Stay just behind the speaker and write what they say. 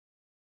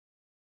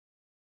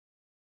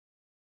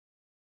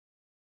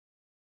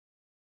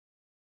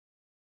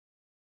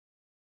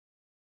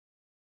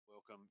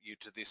welcome you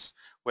to this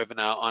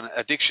webinar on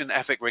addiction,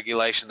 affect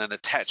regulation and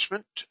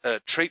attachment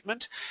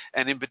treatment,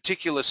 and in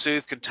particular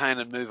Soothe, Contain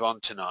and Move On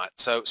tonight.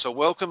 So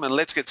welcome, and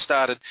let's get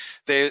started.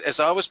 As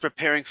I was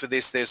preparing for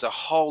this, there's a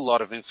whole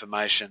lot of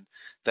information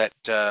that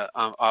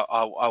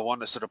I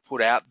want to sort of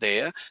put out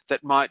there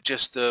that might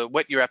just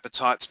whet your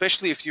appetite,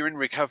 especially if you're in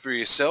recovery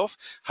yourself.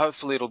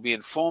 Hopefully it'll be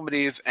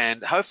informative,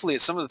 and hopefully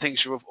it's some of the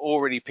things you have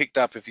already picked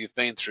up if you've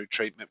been through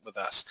treatment with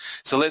us.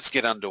 So let's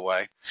get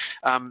underway.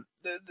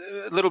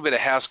 A little bit of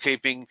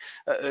housekeeping.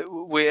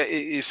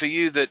 For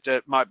you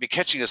that might be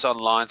catching us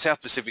online,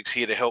 South Pacific's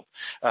here to help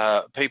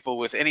people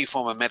with any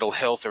form of mental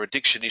health or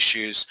addiction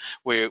issues,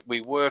 where we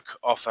work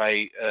off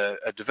a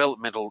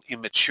developmental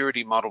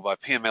immaturity model by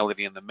Peer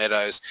Melody in the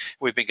Meadows.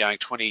 We've been going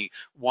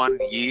 21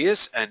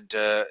 years, and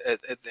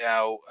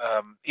our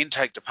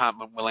intake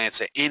department will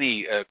answer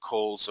any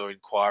calls or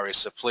inquiries.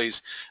 So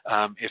please,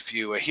 if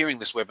you are hearing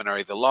this webinar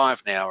either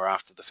live now or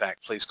after the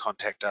fact, please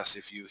contact us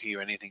if you hear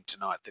anything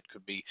tonight that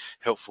could be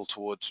helpful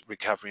towards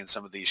recovery and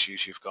some of the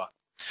issues you've got.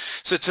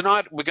 So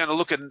tonight we're going to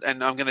look at,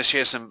 and I'm going to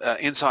share some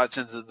insights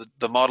into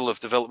the model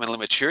of developmental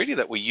immaturity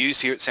that we use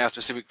here at South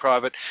Pacific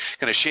Private.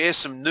 Going to share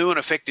some new and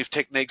effective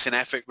techniques in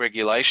affect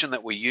regulation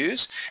that we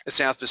use at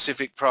South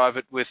Pacific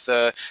Private with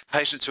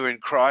patients who are in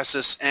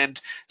crisis,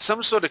 and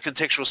some sort of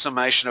contextual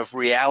summation of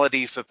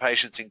reality for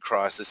patients in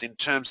crisis in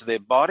terms of their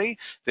body,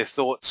 their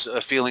thoughts,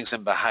 feelings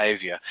and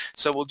behaviour.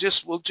 So we'll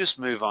just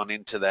move on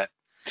into that.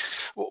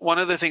 One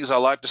of the things I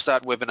like to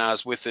start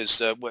webinars with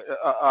is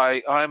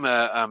I'm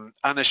an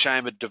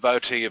unashamed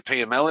devotee of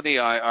Peer Melody.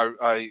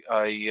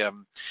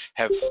 I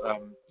have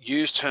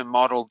used her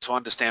model to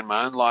understand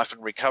my own life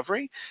and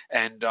recovery,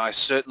 and I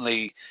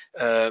certainly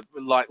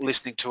like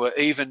listening to her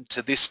even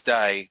to this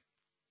day.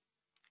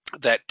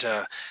 That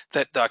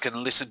I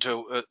can listen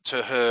to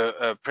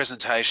her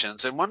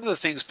presentations. And one of the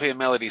things Peer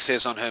Melody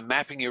says on her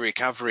Mapping Your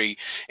Recovery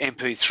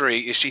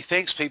MP3 is she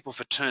thanks people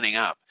for turning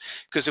up,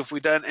 because if we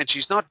don't, and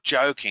she's not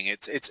joking,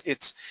 it's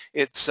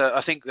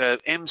I think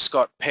M.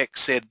 Scott Peck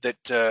said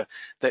that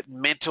that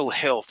mental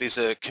health is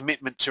a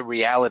commitment to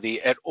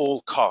reality at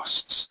all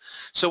costs.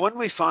 So when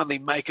we finally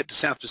make it to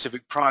South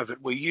Pacific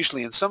Private, we're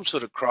usually in some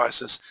sort of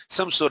crisis,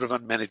 some sort of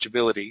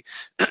unmanageability,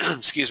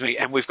 excuse me,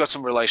 and we've got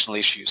some relational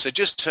issues. So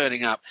just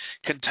turning up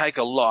can take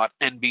a lot,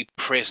 and be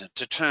present,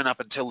 to turn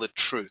up and tell the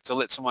truth, to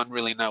let someone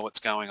really know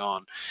what's going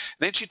on.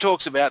 Then she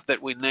talks about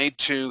that we need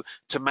to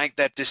make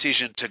that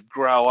decision to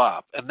grow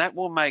up, and that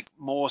will make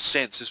more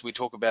sense as we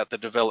talk about the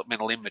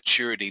developmental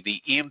immaturity,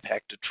 the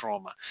impact of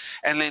trauma,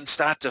 and then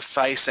start to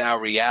face our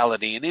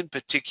reality. And in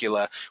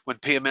particular, when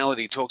Peer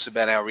Melody talks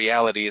about our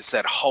reality, it's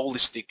that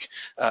holistic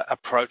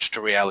approach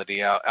to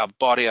reality, our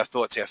body, our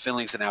thoughts, our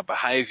feelings and our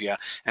behavior,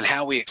 and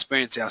how we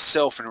experience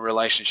ourselves in a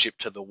relationship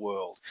to the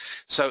world.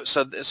 So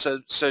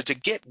to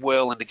get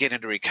well and to get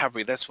into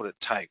recovery, that's what it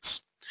takes.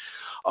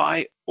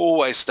 I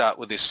always start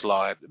with this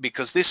slide,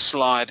 because this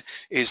slide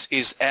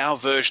is our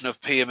version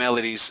of Peer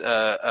Melody's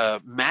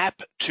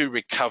map to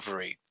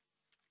recovery.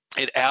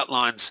 It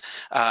outlines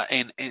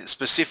in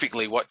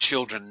specifically what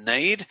children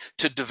need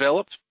to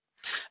develop,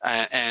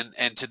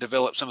 and to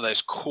develop some of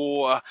those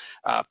core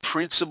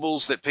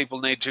principles that people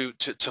need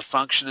to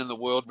function in the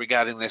world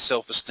regarding their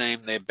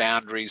self-esteem, their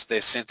boundaries, their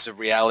sense of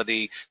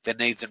reality, their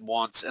needs and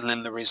wants, and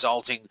then the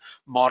resulting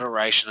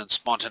moderation and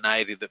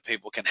spontaneity that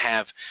people can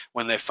have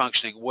when they're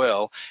functioning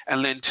well.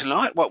 And then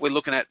tonight what we're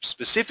looking at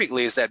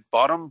specifically is that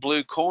bottom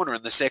blue corner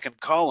in the second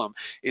column,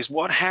 is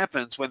what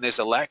happens when there's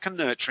a lack of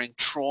nurturing,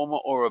 trauma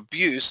or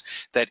abuse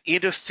that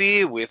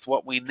interfere with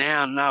what we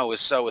now know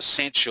is so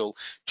essential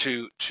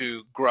to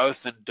growth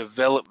and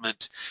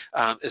development,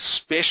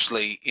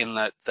 especially in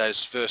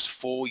those first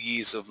 4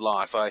 years of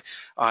life.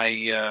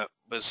 I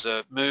was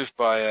moved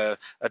by a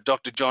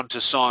Dr. John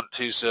Toussaint,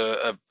 who's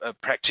a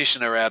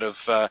practitioner out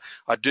of,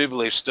 I do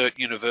believe, Sturt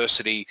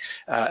University,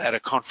 at a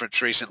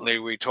conference recently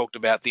where he talked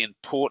about the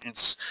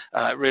importance,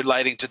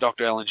 relating to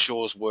Dr. Alan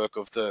Shaw's work,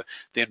 of the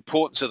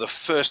importance of the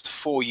first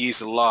 4 years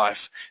of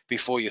life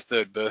before your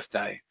 3rd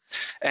birthday.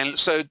 And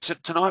so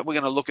tonight we're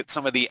going to look at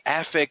some of the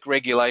affect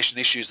regulation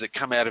issues that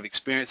come out of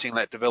experiencing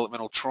that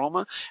developmental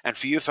trauma. And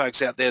for you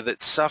folks out there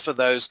that suffer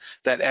that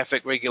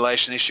affect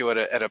regulation issue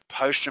at a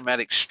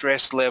post-traumatic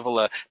stress level,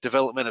 a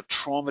development of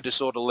trauma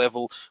disorder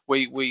level,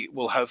 we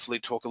will hopefully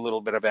talk a little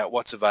bit about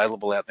what's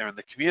available out there in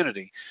the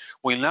community.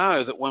 We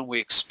know that when we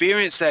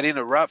experience that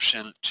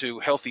interruption to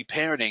healthy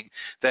parenting,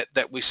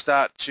 that we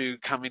start to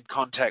come in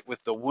contact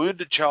with the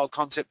wounded child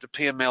concept of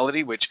Peer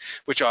Melody, which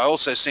I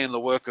also see in the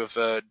work of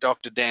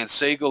Dr. Dan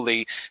Siegel,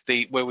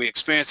 where we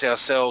experience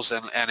ourselves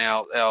and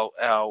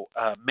our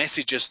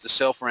messages to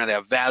self around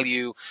our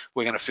value.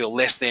 We're going to feel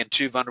less than,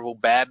 too vulnerable,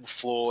 bad and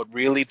flawed,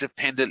 really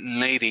dependent and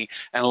needy,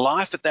 and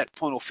life at that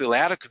point will feel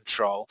out of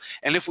control.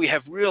 And if we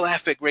have real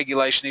affect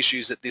regulation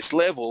issues at this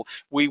level,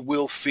 we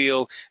will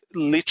feel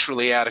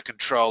literally out of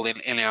control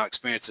in our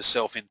experience of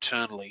self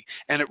internally,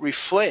 and it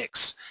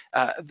reflects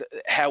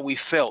how we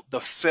felt, the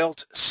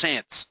felt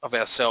sense of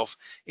ourself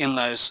in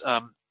those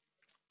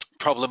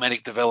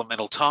problematic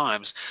developmental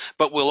times,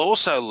 but we'll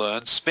also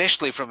learn,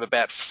 especially from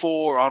about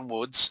 4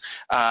 onwards,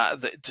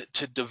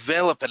 to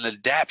develop an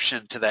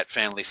adaptation to that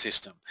family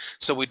system.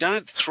 So we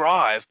don't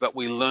thrive, but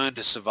we learn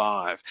to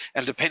survive.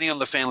 And depending on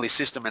the family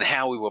system and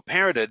how we were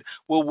parented,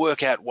 we'll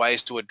work out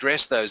ways to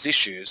address those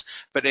issues,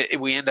 but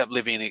we end up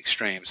living in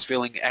extremes,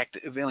 feeling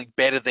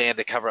better than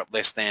to cover up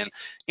less than,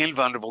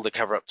 invulnerable to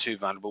cover up too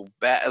vulnerable,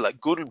 bad, like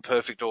good and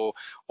perfect, or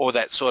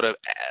that sort of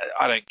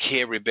I don't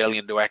care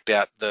rebellion to act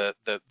out the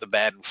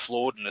bad and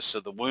flawedness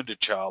of the wounded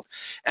child,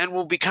 and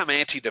will become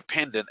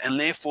anti-dependent, and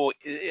therefore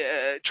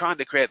trying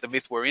to create the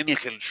myth we're in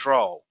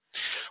control.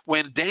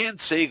 When Dan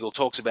Siegel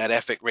talks about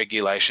affect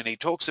regulation, he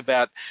talks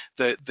about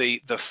the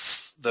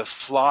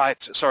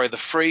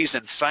freeze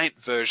and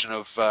faint version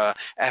of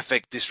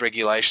affect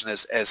dysregulation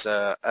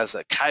as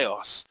a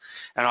chaos,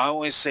 and I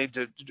always seem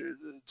to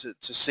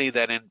see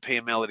that in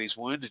Pia Melody's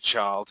wounded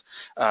child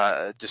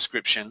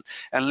description.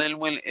 And then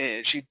when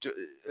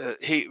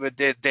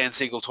Dan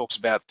Siegel talks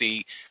about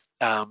the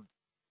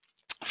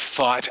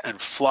fight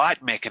and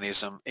flight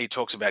mechanism, he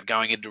talks about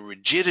going into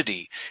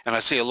rigidity, and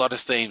I see a lot of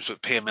themes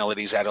with Pia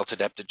Melody's adult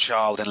adapted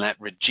child and that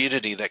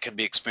rigidity that can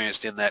be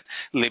experienced in that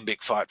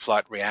limbic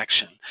fight-flight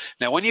reaction.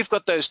 Now, when you've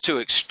got those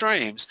two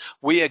extremes,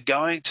 we are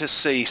going to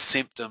see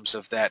symptoms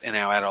of that in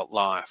our adult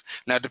life.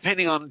 Now,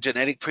 depending on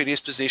genetic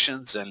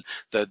predispositions and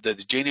the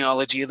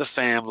genealogy of the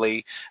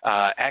family,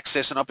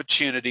 access and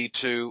opportunity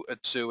to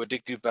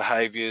addictive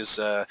behaviours,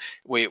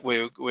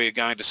 we're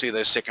going to see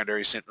those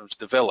secondary symptoms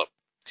develop.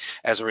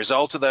 As a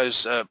result of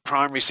those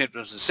primary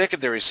symptoms and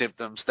secondary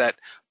symptoms, that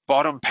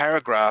bottom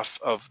paragraph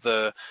of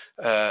the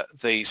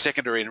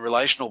secondary and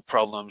relational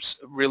problems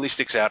really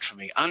sticks out for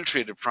me.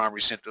 Untreated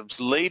primary symptoms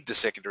lead to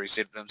secondary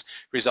symptoms,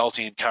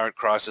 resulting in current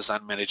crisis,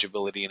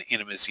 unmanageability, and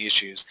intimacy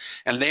issues.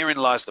 And therein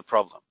lies the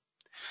problem.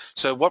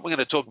 So what we're going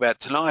to talk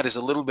about tonight is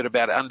a little bit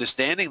about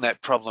understanding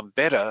that problem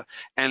better,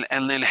 and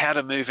then how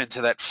to move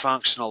into that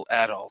functional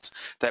adult,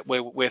 that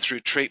where through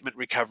treatment,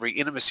 recovery,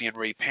 intimacy, and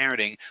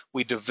reparenting,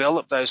 we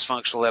develop those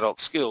functional adult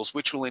skills,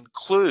 which will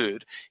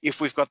include, if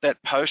we've got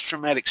that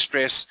post-traumatic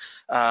stress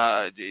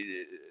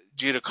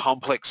due to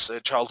complex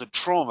childhood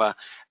trauma,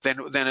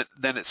 then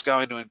it's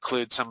going to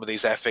include some of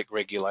these affect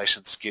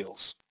regulation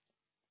skills.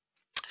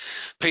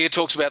 Pia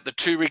talks about the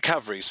 2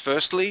 recoveries.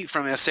 Firstly,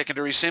 from our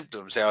secondary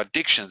symptoms, our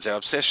addictions, our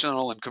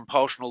obsessional and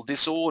compulsional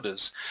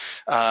disorders.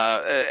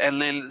 And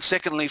then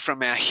secondly,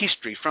 from our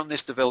history, from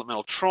this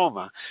developmental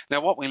trauma. Now,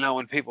 what we know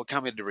when people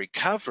come into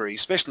recovery,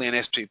 especially in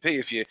SPP,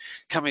 if you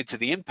come into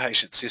the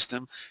inpatient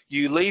system,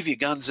 you leave your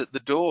guns at the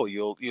door.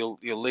 You'll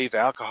leave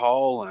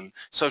alcohol and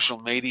social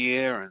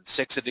media and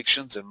sex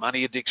addictions and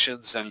money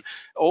addictions and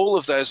all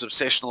of those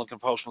obsessional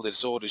and compulsional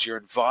disorders. You're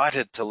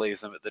invited to leave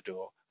them at the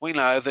door. We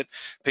know that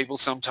people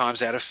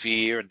sometimes out of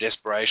fear and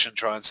desperation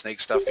try and sneak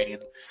stuff in,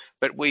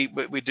 but we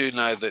do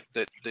know that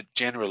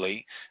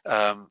generally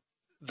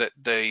that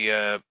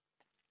the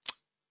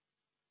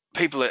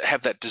people that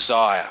have that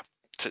desire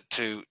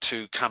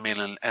to come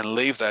in and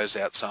leave those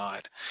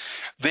outside,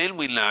 then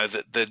we know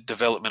that the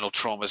developmental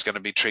trauma is going to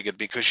be triggered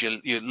because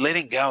you're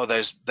letting go of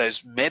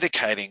those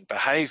medicating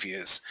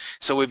behaviours.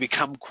 So we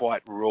become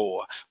quite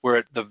raw. We're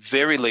at the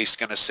very least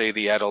going to see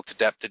the adult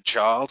adapted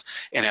child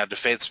in our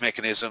defence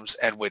mechanisms,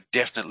 and we're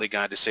definitely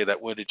going to see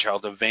that wounded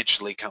child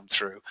eventually come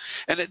through.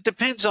 And it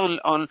depends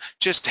on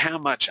just how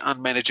much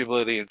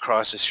unmanageability and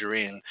crisis you're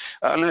in.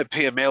 I know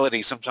Pia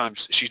Melody,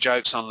 sometimes she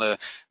jokes on the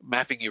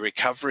Mapping Your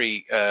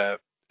Recovery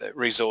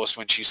resource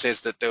when she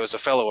says that there was a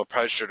fellow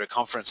approached her at a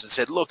conference and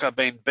said, look, I've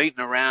been beaten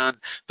around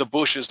the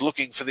bushes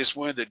looking for this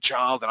wounded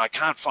child and I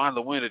can't find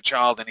the wounded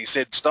child. And he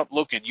said, stop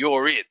looking,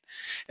 you're it.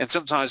 And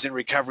sometimes in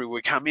recovery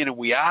we come in and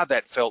we are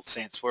that felt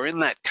sense. We're in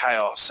that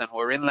chaos and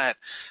we're in that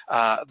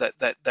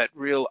that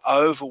real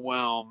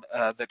overwhelm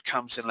that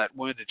comes in that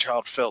wounded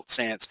child felt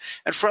sense.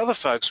 And for other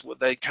folks,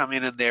 they come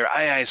in and their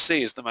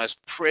AAC is the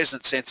most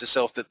present sense of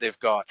self that they've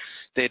got.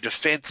 Their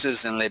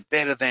defenses and they're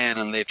better than,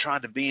 and they're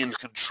trying to be in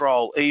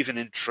control even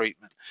in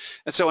treatment.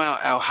 And so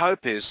our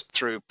hope is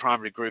through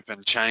primary group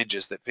and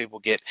changes that people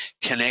get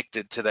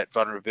connected to that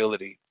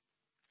vulnerability.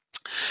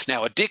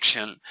 Now,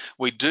 addiction,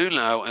 we do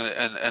know,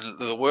 and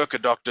the work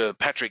of Dr.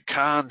 Patrick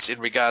Carnes in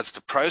regards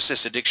to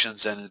process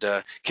addictions and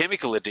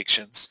chemical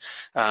addictions,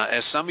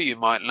 as some of you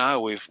might know,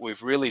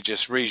 we've really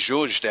just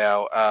rejudged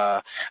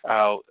our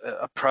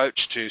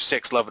approach to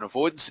sex, love and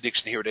avoidance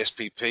addiction here at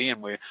SPP,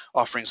 and we're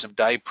offering some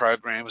day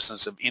programs and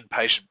some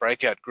inpatient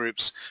breakout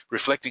groups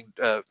reflecting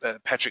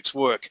Patrick's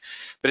work.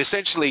 But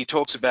essentially he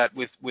talks about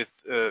with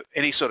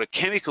any sort of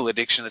chemical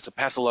addiction, it's a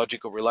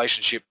pathological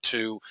relationship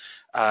to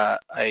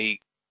a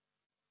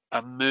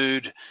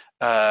mood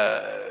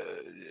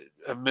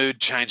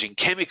changing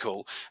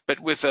chemical, but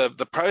with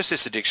the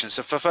process addiction.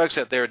 So for folks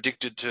out there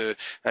addicted to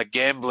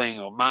gambling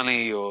or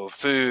money or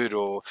food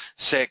or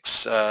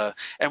sex,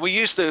 and we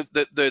use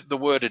the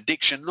word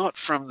addiction not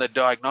from the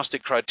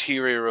diagnostic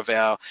criteria of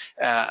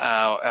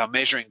our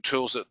measuring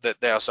tools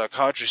that our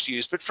psychiatrists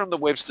use, but from the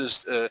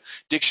Webster's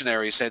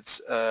dictionary sense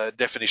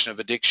definition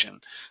of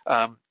addiction.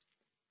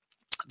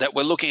 that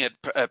we're looking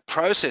at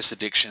process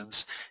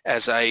addictions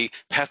as a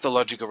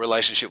pathological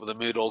relationship with a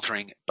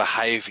mood-altering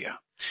behavior.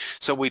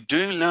 So we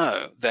do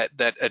know that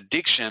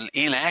addiction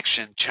in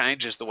action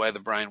changes the way the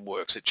brain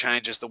works. It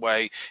changes the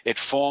way it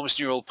forms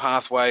neural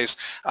pathways.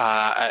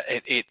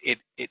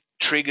 It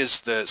triggers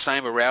the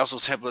same arousal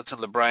templates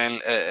in the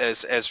brain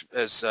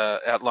as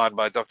outlined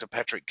by Dr.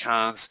 Patrick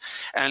Carnes.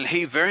 And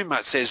he very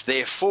much says,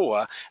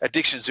 therefore,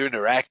 addictions are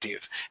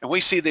interactive. And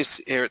we see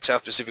this here at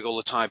South Pacific all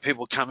the time.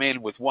 People come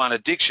in with one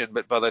addiction,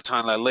 but by the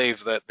time they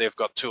leave, they've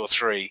got 2 or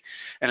 3.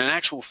 And in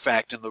actual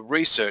fact, in the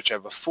research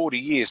over 40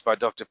 years by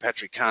Dr.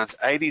 Patrick Carnes,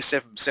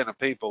 87% of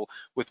people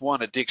with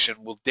one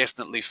addiction will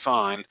definitely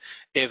find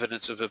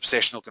evidence of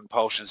obsessional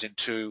compulsions in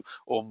 2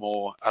 or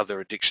more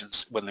other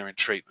addictions when they're in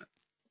treatment.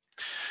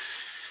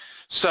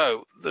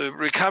 So the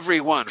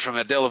recovery one from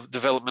a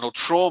developmental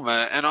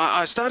trauma, and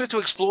I started to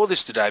explore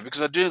this today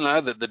because I do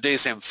know that the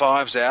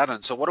DSM-5's out,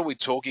 and so what are we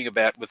talking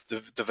about with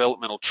the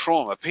developmental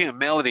trauma? Pia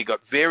Melody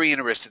got very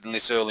interested in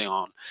this early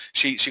on.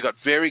 She got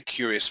very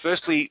curious,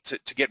 firstly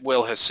to get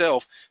well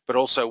herself, but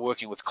also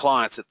working with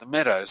clients at the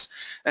Meadows.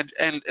 And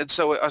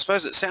so I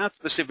suppose at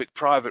South Pacific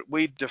Private,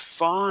 we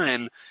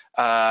define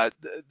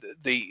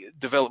the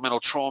developmental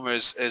trauma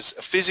as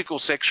physical,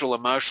 sexual,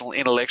 emotional,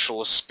 intellectual,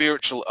 or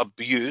spiritual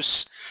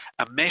abuse,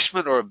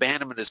 enmeshment or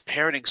abandonment as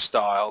parenting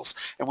styles.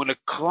 And when a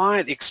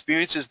client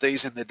experiences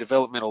these in their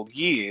developmental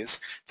years,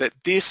 that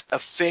this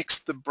affects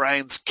the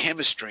brain's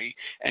chemistry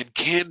and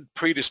can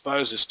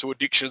predispose us to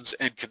addictions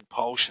and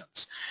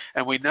compulsions.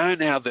 And we know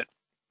now that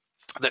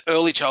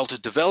early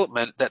childhood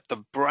development, that the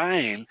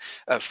brain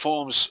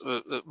forms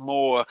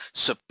more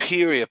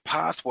superior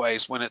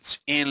pathways when it's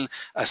in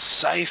a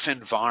safe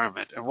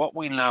environment. And what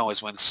we know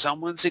is when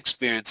someone's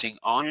experiencing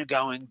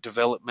ongoing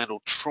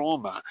developmental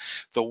trauma,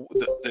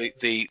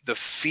 the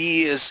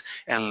fears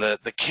and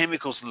the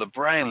chemicals in the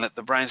brain that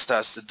the brain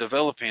starts to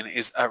develop in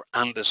are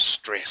under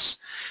stress.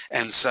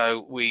 And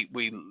so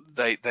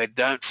they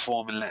don't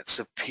form in that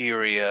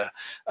superior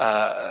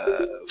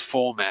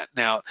format.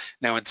 Now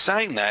in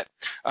saying that,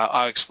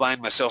 I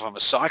explained myself, I'm a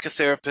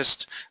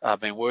psychotherapist. I've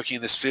been working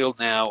in this field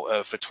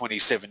now for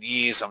 27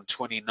 years. I'm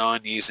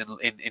 29 years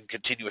in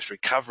continuous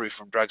recovery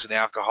from drugs and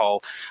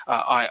alcohol.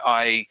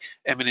 I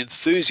am an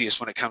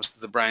enthusiast when it comes to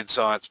the brain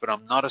science, but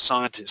I'm not a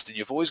scientist. And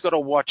you've always got to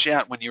watch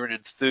out when you're an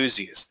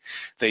enthusiast.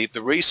 The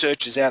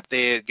researchers out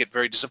there get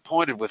very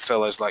disappointed with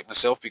fellows like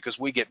myself because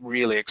we get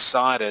really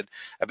excited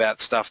about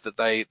stuff that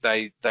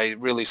they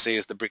really see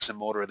as the bricks and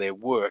mortar of their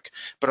work.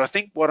 But I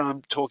think what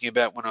I'm talking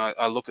about when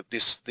I look at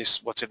this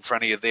what's in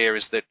front of you there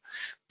is that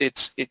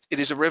it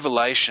is a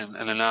revelation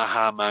and an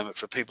aha moment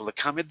for people to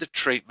come into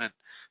treatment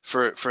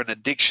for an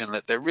addiction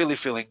that they're really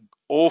feeling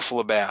awful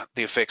about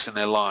the effects in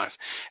their life,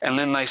 and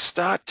then they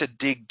start to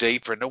dig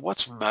deeper into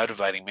what's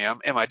motivating me.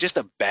 Am I just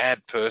a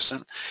bad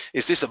person?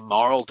 Is this a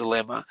moral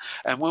dilemma?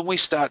 And when we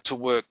start to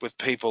work with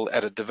people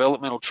at a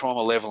developmental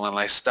trauma level and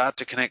they start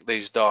to connect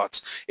these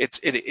dots, it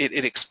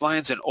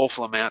explains an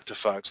awful amount to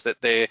folks,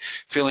 that they're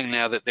feeling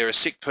now that they're a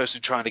sick person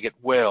trying to get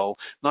well,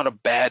 not a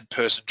bad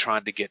person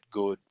trying to get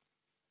good.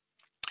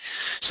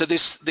 So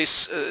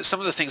some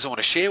of the things I want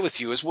to share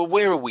with you is, well,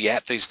 where are we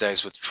at these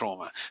days with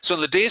trauma? So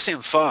in the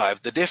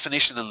DSM-5, the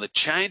definition and the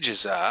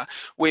changes are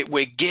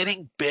we're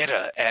getting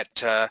better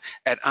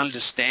at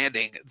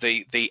understanding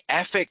the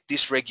affect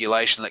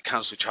dysregulation that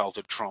comes with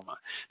childhood trauma.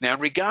 Now, in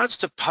regards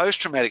to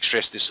post-traumatic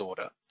stress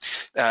disorder,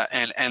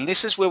 and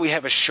this is where we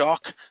have a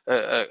shock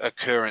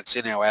occurrence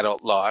in our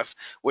adult life.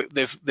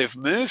 They've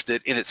moved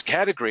it in its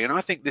category, and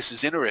I think this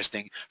is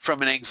interesting,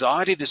 from an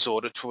anxiety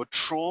disorder to a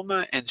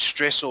trauma and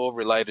stressor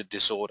related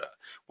disorder.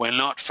 We're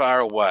not far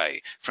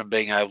away from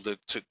being able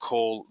to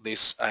call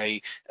this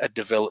a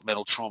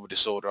developmental trauma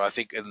disorder. I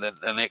think in the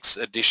next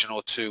edition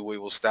or two we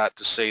will start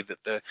to see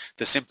that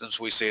the symptoms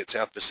we see at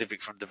South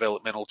Pacific from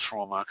developmental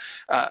trauma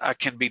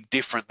can be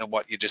different than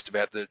what you're just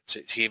about to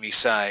hear me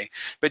say.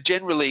 But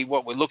generally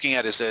what we're looking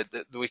at is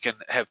that we can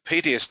have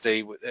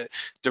PTSD,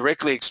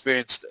 directly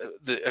experience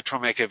a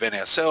traumatic event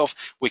ourselves,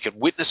 we can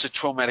witness a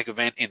traumatic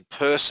event in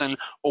person,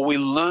 or we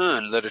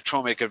learn that a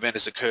traumatic event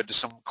has occurred to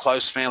some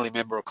close family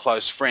member or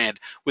close friend,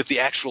 with the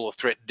actual or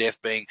threatened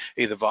death being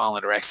either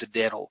violent or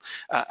accidental,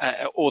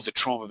 or the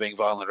trauma being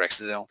violent or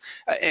accidental.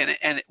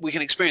 And we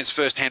can experience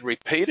firsthand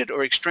repeated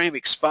or extreme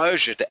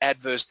exposure to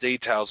adverse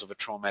details of a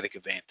traumatic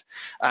event.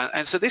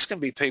 And so this can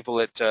be people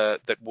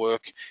that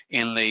work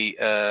in the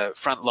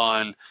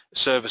frontline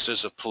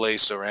services of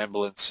police or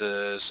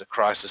ambulances,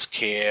 crisis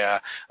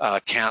care,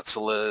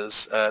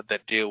 counsellors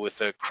that deal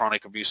with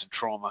chronic abuse and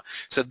trauma.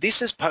 So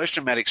this is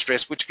post-traumatic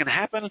stress, which can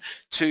happen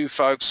to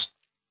folks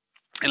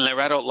in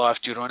their adult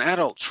life due to an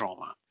adult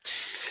trauma.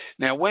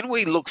 Now, when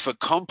we look for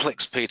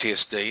complex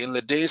PTSD in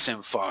the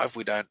DSM-5,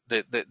 we don't.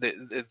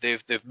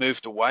 They've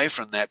moved away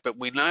from that, but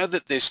we know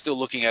that they're still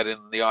looking at it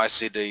in the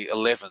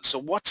ICD-11. So,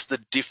 what's the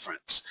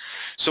difference?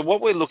 So,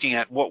 what we look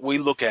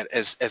at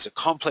as a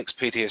complex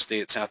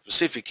PTSD at South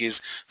Pacific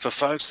is for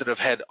folks that have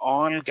had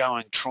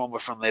ongoing trauma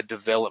from their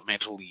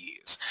developmental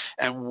years.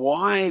 And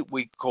why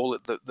we call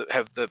it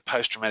have the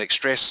post-traumatic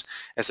stress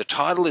as a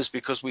title is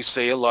because we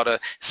see a lot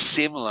of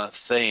similar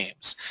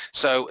themes.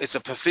 So, it's a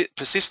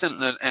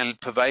persistent and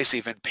pervasive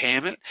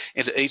impairment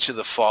into each of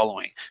the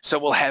following. So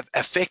we'll have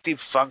affective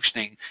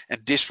functioning and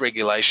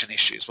dysregulation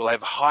issues. We'll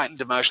have heightened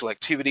emotional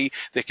activity.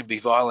 There can be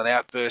violent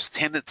outbursts,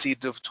 tendency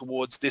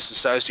towards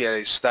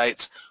dissociative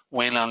states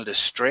when under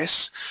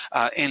stress.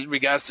 In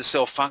regards to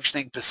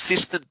self-functioning,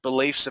 persistent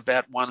beliefs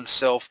about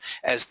oneself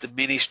as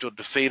diminished or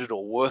defeated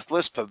or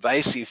worthless,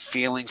 pervasive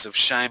feelings of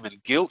shame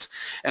and guilt.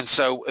 And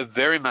so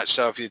very much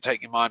so, if you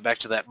take your mind back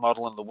to that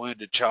model in the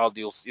wounded child,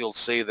 you'll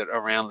see that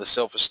around the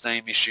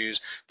self-esteem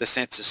issues, the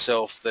sense of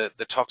self, the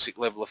toxic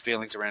level of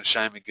feelings around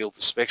shame and guilt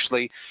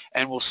especially,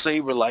 and we'll see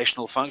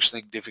relational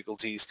functioning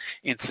difficulties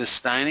in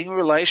sustaining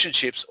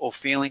relationships or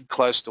feeling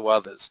close to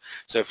others.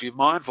 So if you're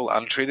mindful,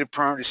 untreated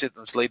primary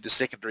symptoms lead to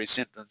secondary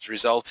symptoms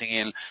resulting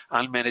in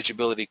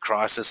unmanageability,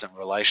 crisis, and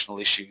relational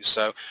issues.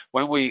 So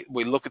when we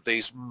look at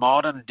these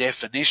modern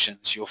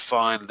definitions, you'll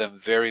find them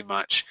very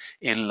much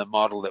in the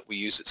model that we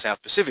use at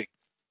South Pacific.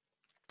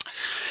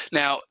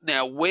 Now,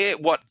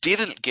 what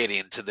didn't get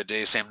into the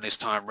DSM this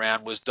time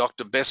round was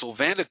Dr. Bessel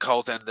van der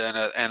Kolk and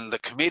the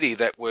committee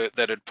that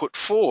had put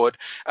forward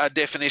a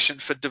definition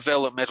for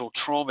developmental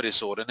trauma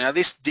disorder. Now,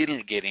 this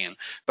didn't get in,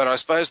 but I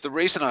suppose the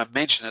reason I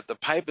mention it, the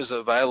paper's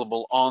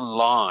available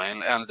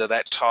online under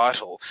that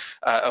title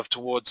of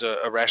Towards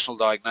a Rational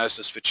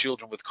Diagnosis for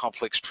Children with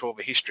Complex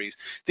Trauma Histories.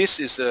 This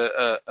is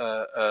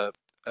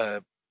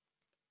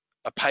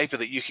a paper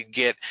that you can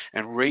get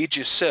and read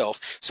yourself.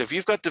 So if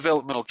you've got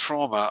developmental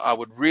trauma, I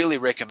would really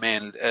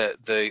recommend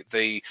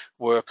the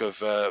work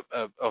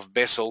of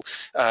Bessel.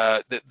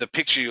 The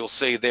picture you'll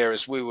see there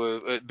is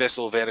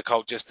Bessel van der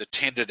Kolk just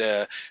attended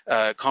a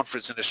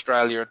conference in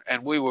Australia,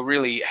 and we were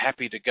really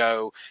happy to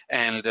go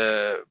and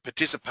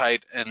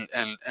participate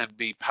and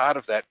be part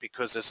of that,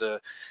 because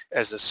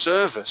as a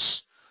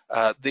service,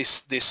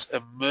 this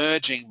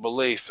emerging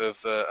belief of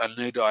a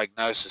new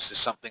diagnosis is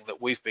something that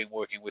we've been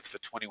working with for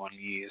 21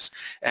 years.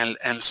 And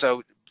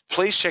so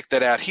please check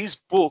that out. His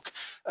book,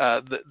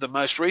 the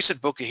most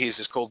recent book of his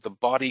is called The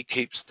Body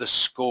Keeps the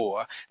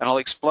Score, and I'll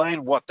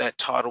explain what that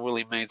title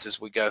really means as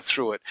we go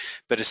through it.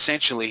 But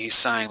essentially he's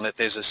saying that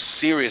there's a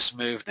serious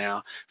move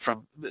now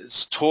from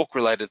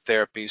talk-related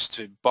therapies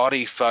to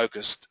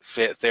body-focused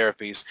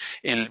therapies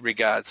in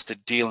regards to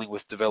dealing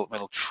with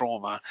developmental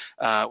trauma,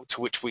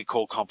 to which we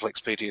call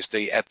complex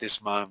PTSD at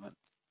this moment.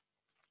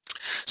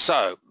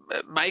 So,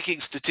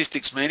 making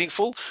statistics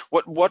meaningful,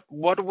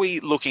 what are we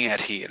looking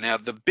at here? Now,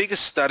 the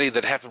biggest study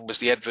that happened was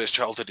the Adverse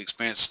Childhood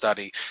Experience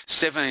Study.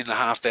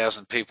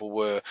 17,500 people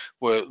were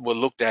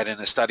looked at in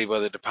a study by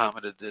the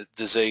Department of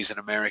Disease in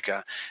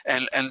America,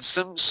 and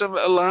some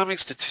alarming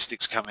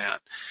statistics come out.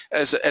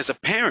 As a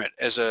parent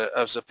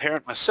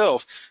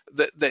myself,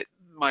 that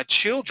my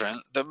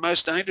children, the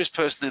most dangerous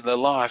person in their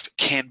life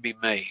can be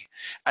me.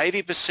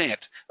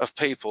 80% of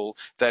people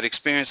that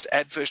experienced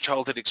adverse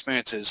childhood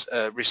experiences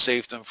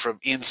received them from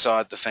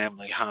inside the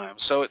family home.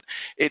 So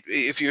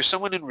if you're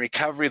someone in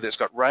recovery that's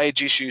got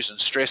rage issues and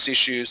stress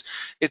issues,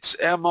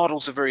 our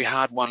model's a very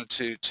hard one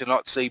to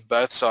not see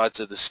both sides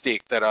of the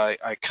stick, that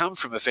I come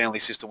from a family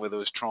system where there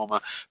was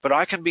trauma, but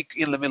I can be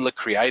in the middle of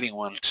creating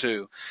one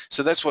too.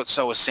 So that's what's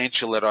so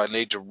essential, that I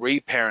need to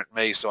reparent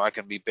me so I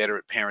can be better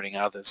at parenting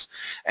others.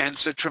 And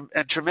so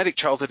traumatic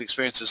childhood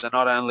experiences are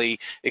not only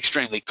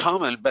extremely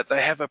common, but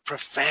they have a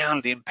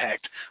profound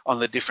impact on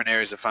the different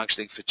areas of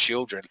functioning for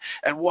children.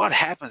 And what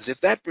happens if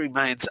that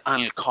remains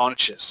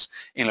unconscious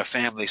in a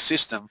family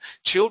system?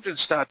 Children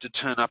start to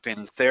turn up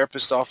in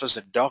therapist offices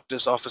and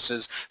doctors'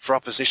 offices for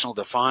oppositional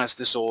defiance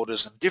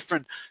disorders and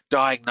different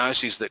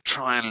diagnoses that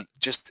try and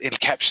just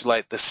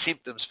encapsulate the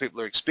symptoms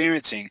people are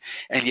experiencing.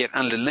 And yet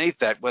underneath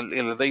that,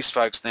 these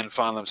folks then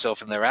find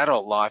themselves in their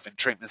adult life in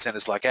treatment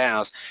centers like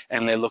ours,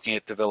 and they're looking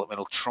at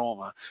developmental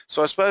trauma.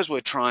 So I suppose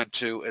we're trying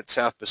to, at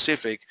South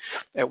Pacific,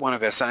 one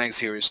of our sayings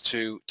here is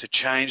to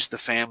change the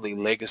family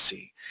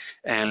legacy.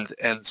 And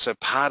so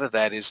part of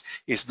that is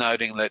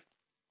noting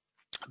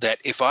that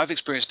if I've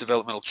experienced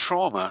developmental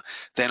trauma,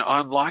 then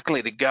I'm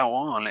likely to go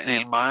on and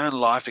in my own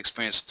life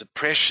experience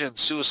depression,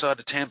 suicide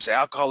attempts,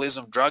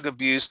 alcoholism, drug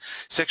abuse,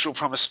 sexual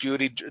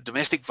promiscuity,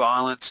 domestic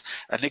violence,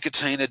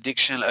 nicotine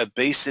addiction,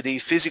 obesity,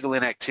 physical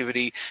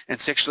inactivity, and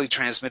sexually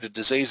transmitted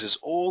diseases.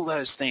 All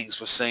those things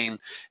were seen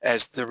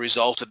as the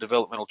result of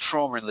developmental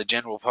trauma in the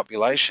general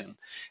population.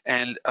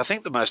 And I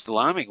think the most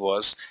alarming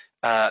was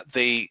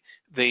the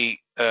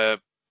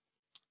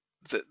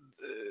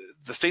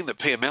thing that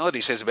Pia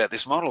Melody says about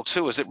this model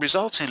too is it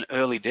results in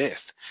early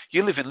death.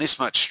 You live in this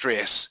much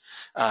stress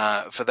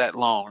for that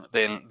long,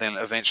 then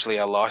eventually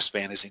our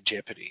lifespan is in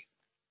jeopardy.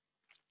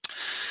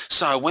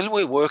 So when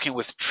we're working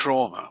with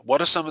trauma, what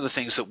are some of the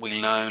things that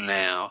we know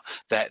now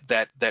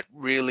that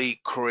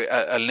really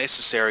are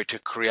necessary to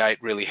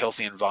create really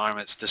healthy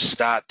environments to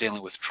start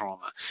dealing with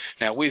trauma?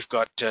 Now we've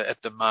got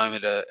at the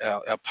moment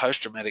our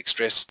post-traumatic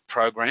stress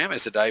program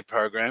as a day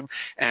program,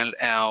 and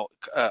our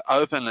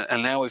open,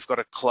 and now we've got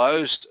a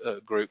closed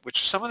group,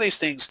 which some of these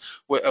things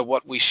are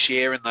what we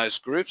share in those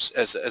groups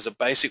as a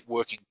basic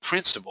working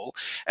principle.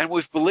 And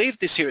we've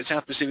believed this here at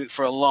South Pacific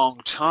for a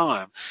long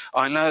time.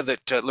 I know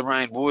that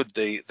Lorraine Wood,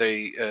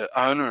 the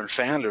owner and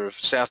founder of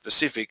South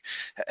Pacific,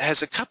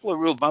 has a couple of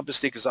real bumper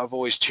stickers I've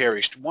always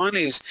cherished. One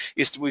is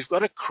we've got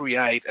to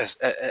create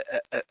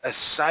a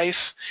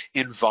safe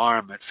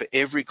environment for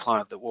every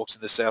client that walks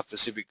into South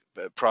Pacific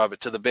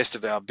Private to the best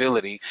of our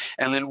ability.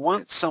 And then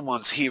once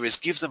someone's here, is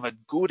give them a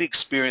good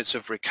experience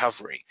of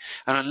recovery.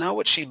 And I know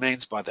what she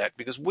means by that,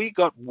 because we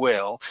got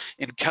well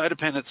in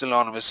Codependence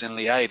Anonymous in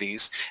the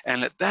 80s,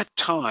 and at that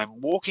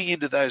time, walking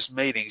into those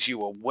meetings, you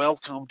were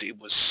welcomed, it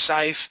was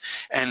safe,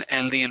 and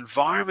the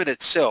environment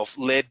itself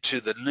led to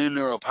the new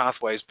neural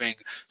pathways being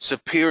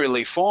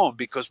superiorly formed,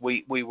 because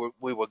we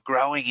were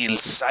growing in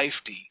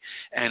safety.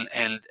 And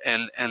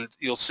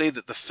you'll see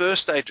that the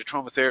first stage of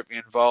trauma therapy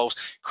involves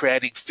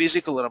creating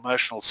physical and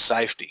emotional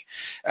safety,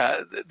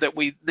 that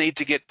we need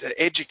to get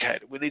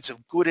educated. We need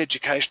some good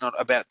education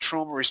about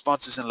trauma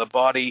responses in the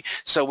body,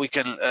 so we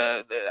can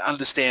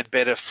understand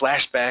better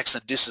flashbacks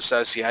and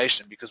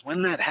disassociation, because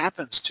when that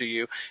happens to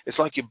you, it's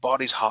like your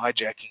body's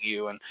hijacking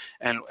you.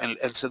 And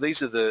so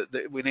these are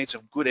we need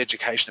some good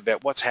education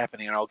about what's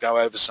happening, and I'll go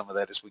over some of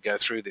that as we go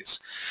through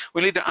this.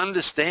 We need to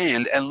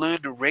understand and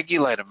learn to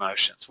regulate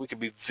emotions. We can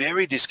be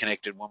very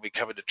disconnected when we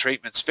come into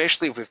treatment,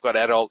 especially if we've got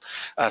adult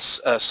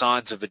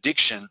signs of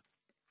addiction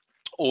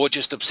or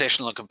just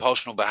obsessional and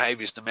compulsional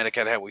behaviours to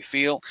medicate how we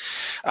feel.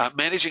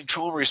 Managing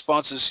trauma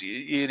responses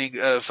using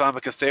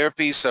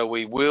pharmacotherapy. So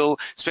we will,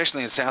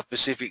 especially in South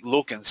Pacific,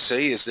 look and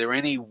see, is there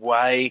any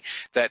way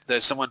that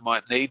someone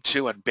might need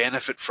to and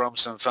benefit from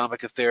some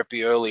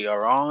pharmacotherapy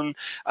earlier on,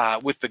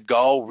 with the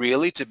goal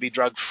really to be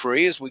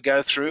drug-free as we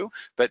go through,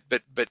 but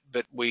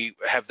we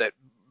have that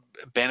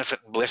benefit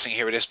and blessing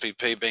here at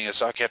SPP, being a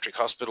psychiatric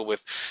hospital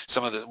with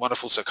some of the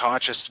wonderful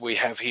psychiatrists we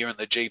have here and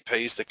the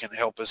GPs that can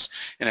help us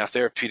in our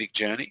therapeutic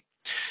journey.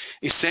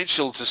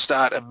 Essential to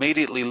start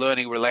immediately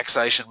learning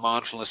relaxation,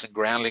 mindfulness and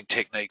grounding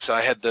techniques.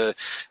 I had the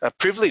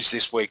privilege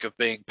this week of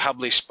being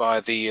published by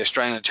the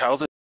Australian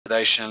Childhood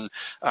Foundation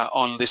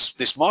on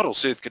this model,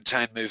 Soothe,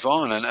 Contain, Move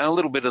On, and a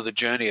little bit of the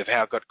journey of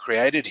how it got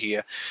created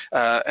here.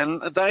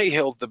 And they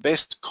held the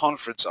best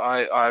conference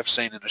I've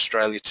seen in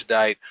Australia to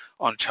date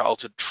on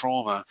childhood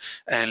trauma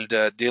and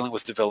dealing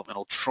with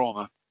developmental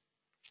trauma.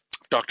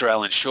 Dr.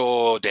 Alan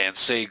Shaw, Dan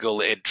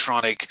Siegel, Ed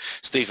Tronick,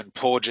 Stephen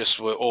Porges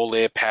were all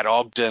there, Pat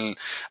Ogden,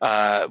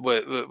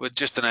 were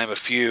just to name a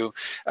few,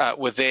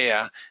 were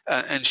there,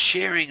 and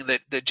sharing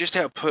that just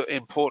how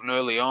important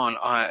early on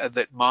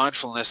that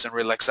mindfulness and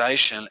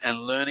relaxation and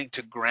learning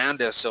to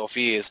ground ourselves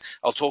is.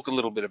 I'll talk a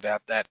little bit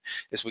about that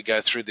as we go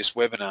through this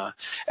webinar.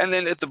 And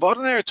then at the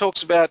bottom there, it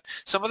talks about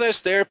some of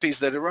those therapies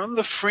that are on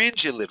the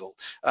fringe a little.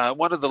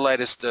 One of the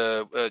latest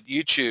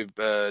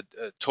YouTube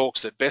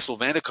talks that Bessel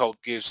van der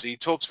Kolk gives, he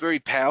talks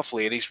very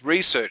powerfully, and he's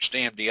researched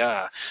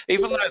EMDR,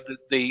 even though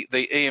the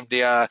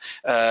EMDR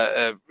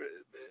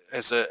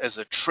as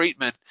a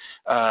treatment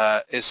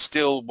is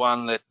still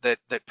one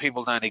that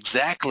people don't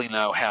exactly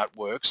know how it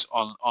works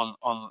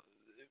on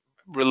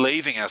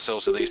relieving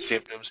ourselves of these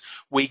symptoms.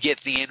 We get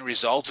the end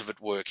result of it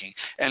working.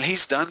 And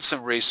he's done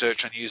some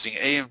research on using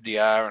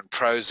EMDR and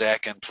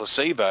Prozac and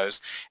placebos,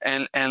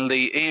 and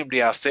the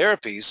EMDR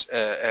therapies,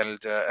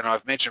 and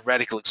I've mentioned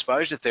radical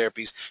exposure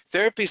therapies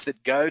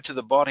that go to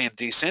the body and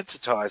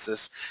desensitize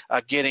us,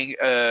 are getting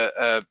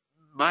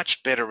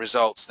much better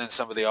results than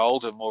some of the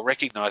older, more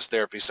recognized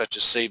therapies such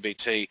as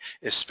CBT,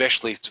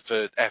 especially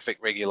for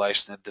affect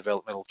regulation and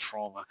developmental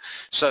trauma.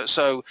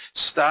 So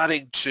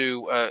starting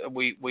to,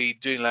 we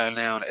do know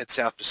now at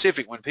South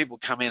Pacific, when people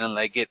come in and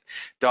they get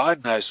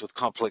diagnosed with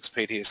complex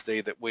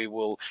PTSD, that we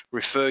will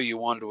refer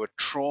you on to a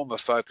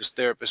trauma-focused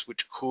therapist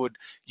which could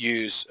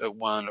use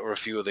one or a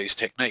few of these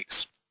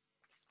techniques.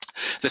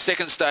 The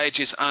second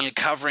stage is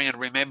uncovering and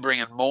remembering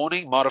and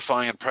mourning,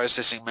 modifying and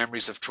processing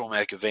memories of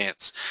traumatic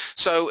events.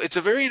 So it's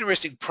a very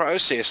interesting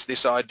process,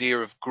 this idea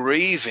of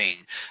grieving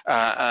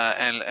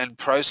and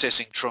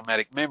processing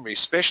traumatic memories,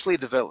 especially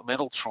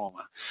developmental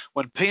trauma.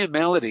 When Pia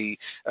Mellody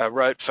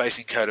wrote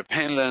Facing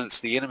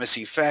Codependence, The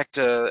Intimacy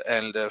Factor,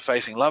 and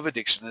Facing Love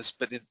Addiction,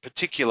 but in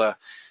particular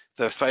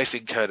the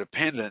Facing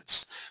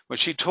Codependence, when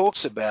she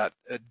talks about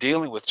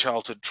dealing with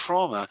childhood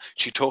trauma,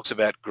 she talks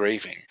about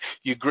grieving.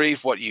 You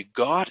grieve what you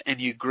got and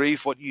you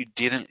grieve what you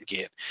didn't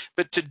get.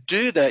 But to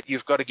do that,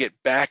 you've got to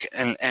get back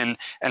and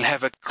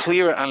have a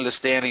clearer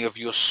understanding of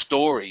your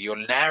story, your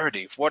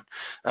narrative, what,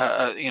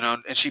 and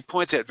she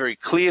points out very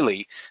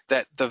clearly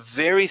that the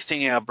very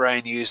thing our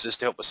brain uses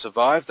to help us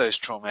survive those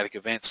traumatic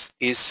events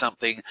is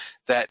something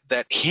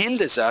that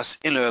hinders us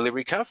in early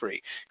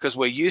recovery, because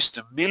we're used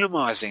to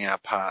minimizing our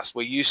past.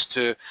 We're used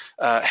to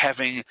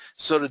having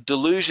sort of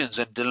delusions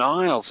and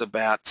denials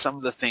about some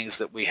of the things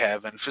that we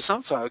have. And for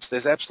some folks,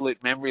 there's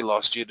absolute memory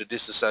loss due to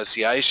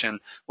disassociation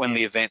when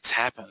the events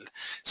happened.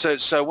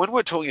 So when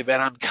we're talking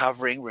about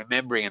uncovering,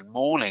 remembering, and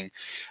mourning,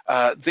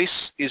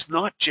 this is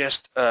not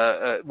just,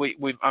 I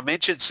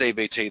mentioned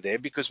CBT there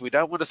because we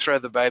don't want to throw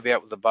the baby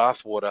out with the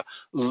bathwater.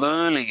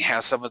 Learning how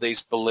some of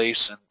these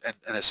beliefs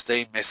and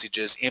esteem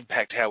messages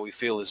impact how we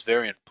feel is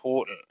very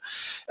important.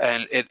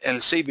 And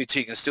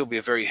CBT can still be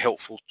a very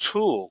helpful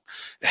tool.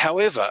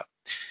 However,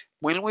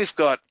 when we've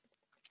got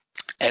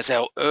as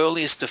our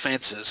earliest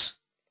defenses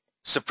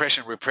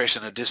suppression,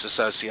 repression, and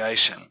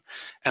disassociation,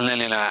 and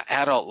then in our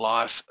adult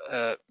life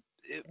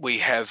we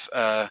have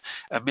a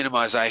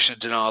minimization,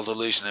 denial,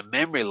 delusion, and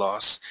memory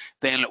loss,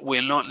 then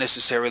we're not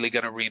necessarily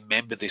going to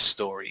remember this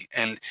story.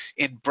 And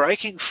in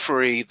Breaking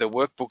Free, the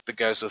workbook that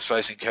goes with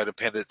Facing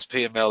Codependence,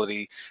 Pia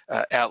Melody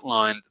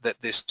outlined that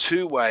there's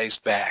two ways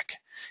back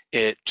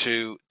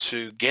to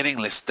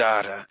getting this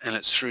data, and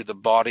it's through the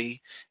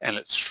body and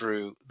it's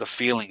through the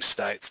feeling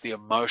states, the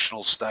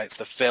emotional states,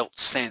 the felt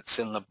sense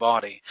in the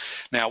body.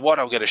 Now, what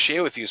I'm going to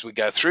share with you as we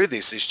go through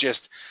this is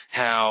just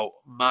how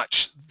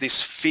much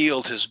this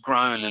field has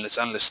grown and its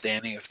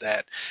understanding of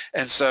that.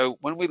 And so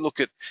when we look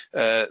at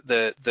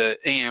the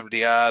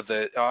EMDR,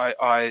 the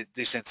eye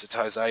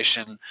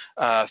desensitization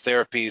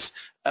therapies,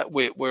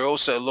 we're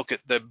also look at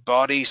the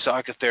body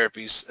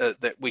psychotherapies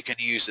that we can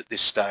use at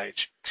this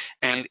stage.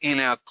 And in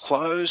our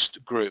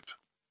closed group,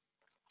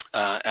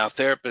 our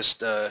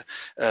therapist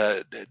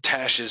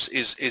Tash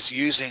is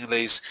using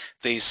these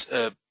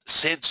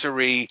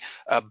sensory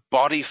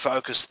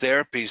body-focused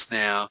therapies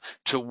now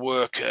to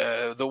work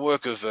the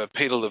work of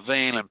Peter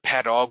Levine and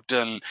Pat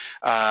Ogden.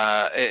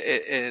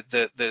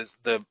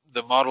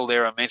 The model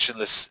there, I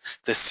mentioned the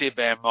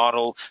CBAM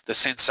model, the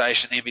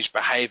sensation, image,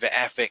 behavior,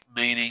 affect,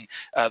 meaning,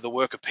 the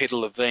work of Peter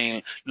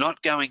Levine,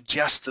 not going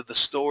just to the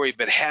story,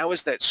 but how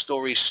is that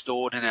story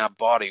stored in our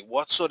body?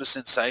 What sort of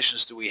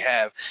sensations do we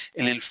have?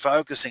 And in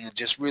focusing and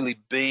just really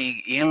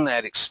being in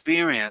that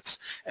experience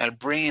and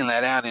bringing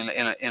that out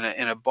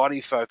in a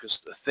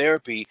body-focused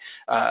therapy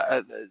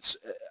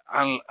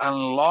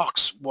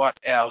unlocks what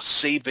our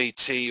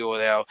CBT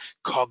or our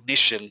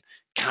cognition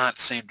can't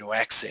seem to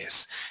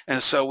access.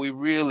 And so we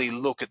really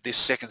look at this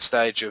second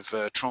stage of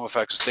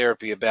trauma-focused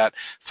therapy about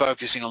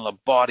focusing on the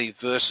body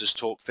versus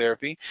talk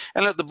therapy.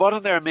 And at the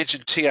bottom there I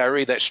mentioned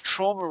TRE, that's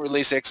trauma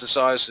release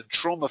exercise and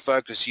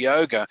trauma-focused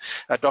yoga.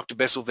 Dr.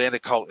 Bessel van der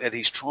Kolk at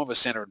his trauma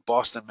center in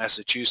Boston,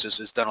 Massachusetts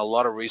has done a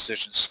lot of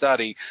research and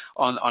study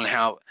on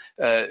how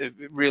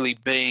really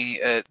being,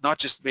 not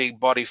just being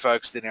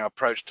body-focused in our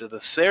approach to the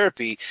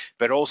therapy,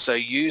 but also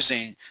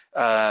using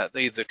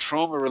the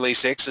trauma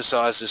release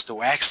exercises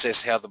to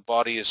access how the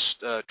body is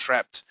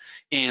trapped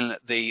in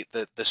the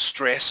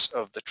stress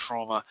of the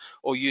trauma,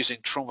 or using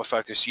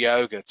trauma-focused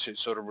yoga to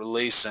sort of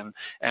release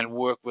and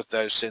work with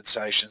those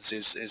sensations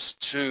is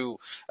two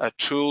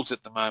tools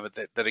at the moment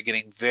that are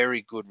getting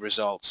very good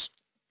results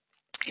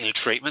in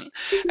treatment.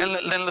 And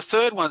then the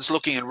third one's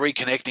looking at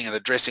reconnecting and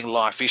addressing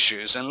life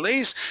issues. And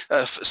these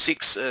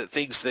 6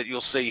 things that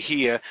you'll see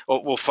here,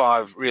 or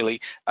 5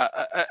 really,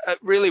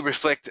 really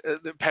reflect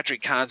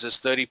Patrick Carnes'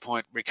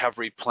 30-point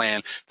recovery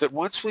plan, that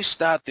once we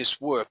start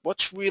this work,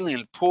 what's really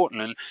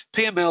important, and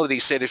Pia Melody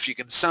said if you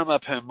can sum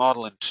up her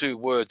model in 2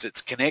 words,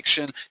 it's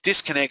connection,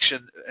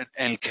 disconnection,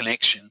 and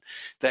connection,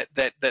 that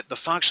the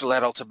functional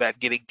adult's about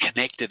getting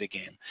connected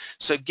again.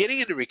 So getting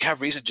into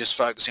recovery isn't just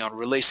focusing on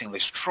releasing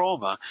this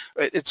trauma,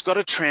 it's got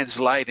to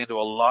translate into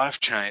a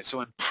life change,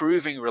 so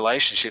improving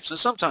relationships. And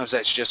sometimes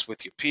that's just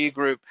with your peer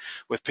group,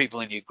 with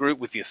people in your group,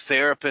 with your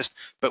therapist,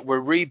 but we're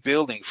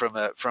rebuilding from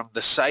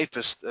the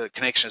safest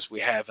connections we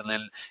have and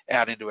then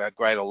out into our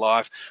greater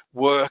life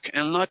work,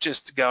 and not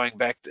just going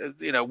back to,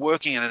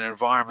 working in an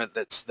environment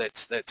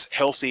that's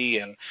healthy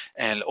and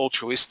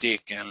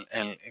altruistic and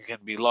it can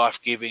be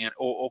life-giving,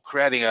 or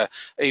creating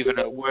even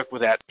a work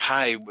without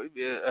pay,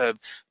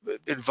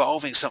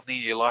 involving something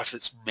in your life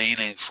that's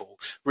meaningful.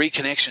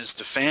 Reconnections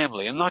to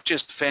family, and not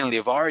just family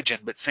of origin,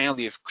 but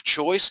family of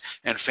choice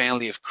and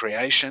family of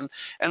creation,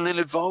 and then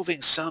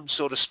involving some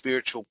sort of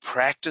spiritual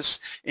practice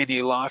in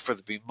your life, whether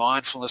it be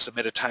mindfulness or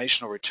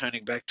meditation, or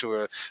returning back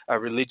to a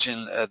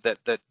religion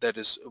that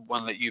is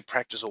one that you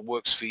practice or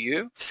works for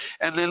you,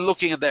 and then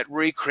looking at that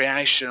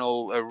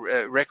recreational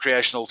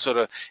sort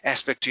of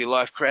aspect to your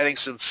life, creating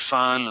some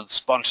fun and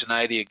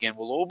spontaneity again,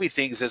 will all be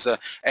things as a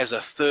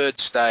third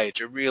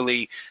stage, are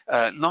really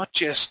not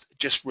just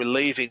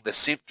relieving the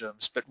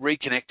symptoms, but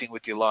reconnecting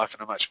with your life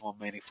in a much more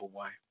meaningful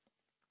way.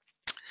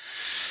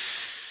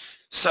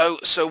 So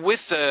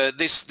with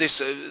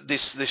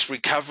this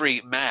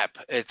recovery map,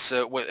 it's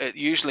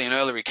usually in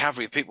early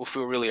recovery people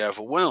feel really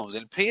overwhelmed,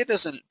 and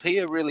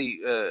Pia really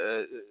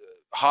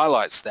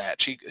highlights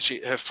that.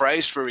 Her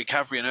phrase for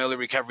recovery and early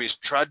recovery is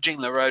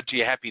trudging the road to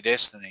your happy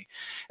destiny.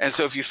 And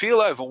so if you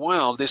feel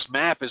overwhelmed, this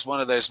map is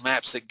one of those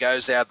maps that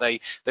goes out. They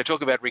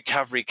talk about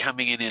recovery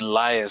coming in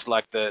layers,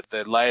 like the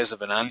layers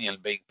of an onion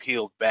being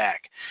peeled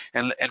back.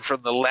 And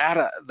from the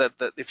ladder,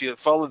 if you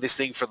follow this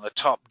thing from the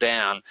top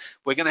down,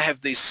 we're going to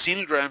have these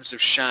syndromes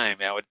of shame,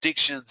 our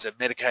addictions and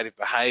medicative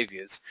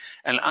behaviors.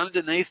 And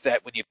underneath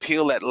that, when you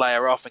peel that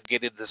layer off and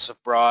get into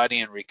sobriety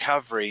and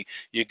recovery,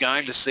 you're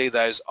going to see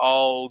those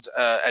old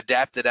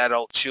adapted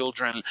adult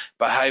children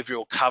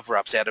behavioral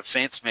cover-ups, our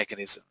defense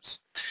mechanisms.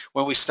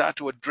 When we start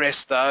to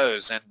address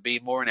those and be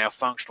more in our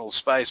functional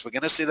space, we're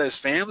going to see those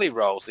family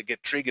roles that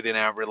get triggered in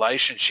our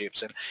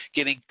relationships, and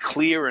getting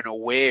clear and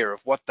aware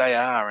of what they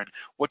are and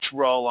which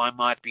role I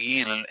might be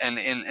in.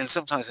 And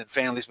sometimes in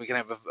families we can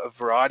have a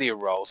variety of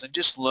roles, and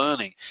just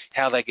learning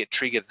how they get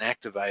triggered and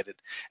activated.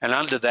 And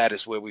under that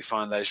is where we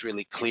find those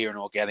really clear and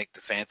organic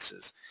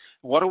defenses.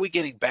 What are we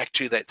getting back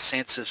to? That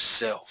sense of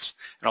self.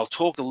 And I'll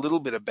talk a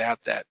little bit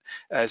about that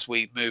as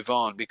we move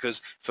on,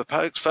 because for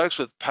folks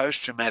with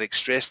post-traumatic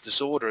stress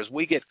disorder, as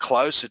we get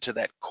closer to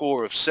that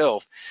core of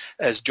self,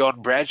 as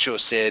John Bradshaw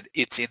said,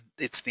 it's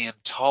the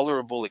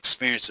intolerable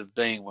experience of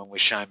being when we're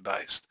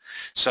shame-based.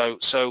 So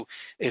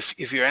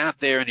if you're out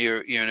there and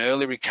you're in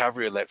early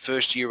recovery, or that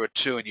first year or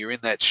two, and you're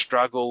in that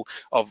struggle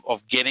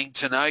of getting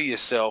to know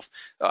yourself,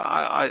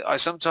 I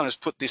sometimes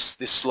put this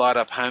slide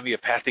up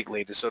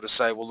homeopathically to sort of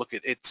say, well, look,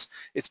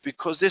 it's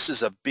because this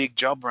is a big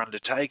job we're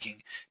undertaking,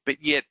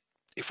 but yet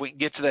if we can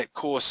get to that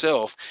core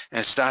self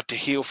and start to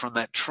heal from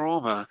that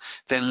trauma,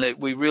 then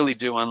we really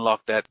do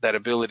unlock that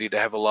ability to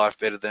have a life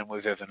better than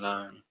we've ever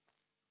known.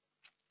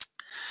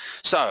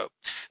 So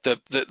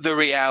the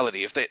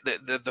reality, if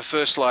the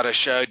first slide I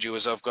showed you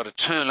is I've got to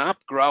turn up,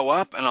 grow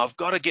up, and I've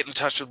got to get in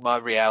touch with my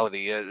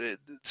reality.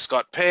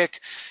 Scott Peck,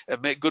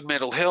 good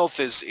mental health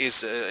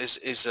is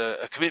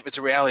a commitment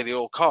to reality at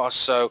all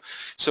costs.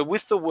 So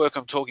with the work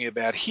I'm talking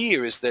about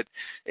here is that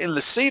in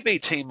the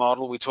CBT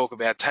model, we talk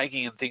about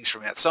taking in things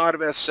from outside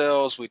of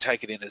ourselves. We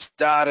take it in as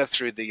data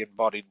through the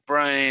embodied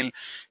brain.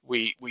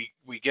 We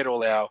get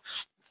all our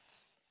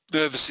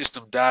nervous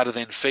system data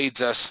then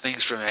feeds us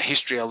things from our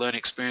history, our learned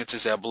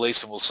experiences, our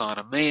beliefs, and will assign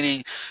a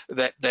meaning.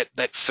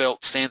 That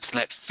felt sense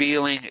and that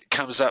feeling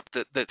comes up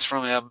that's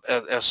from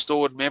our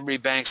stored memory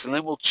banks, and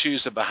then we'll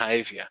choose a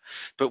behavior.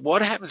 But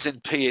what happens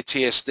in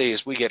PTSD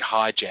is we get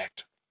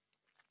hijacked.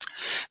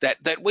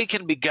 That we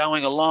can be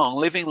going along,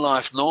 living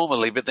life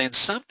normally, but then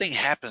something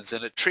happens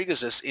and it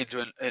triggers us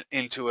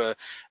into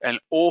an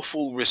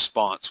awful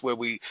response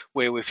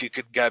where if you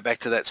could go back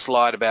to that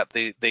slide about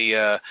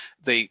the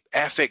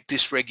affect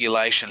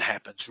dysregulation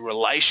happens.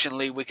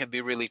 Relationally, we can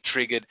be really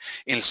triggered.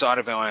 Inside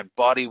of our own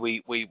body,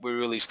 we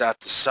really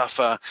start to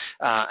suffer,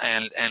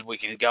 and we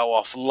can go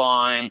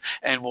offline,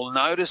 and we'll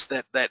notice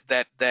that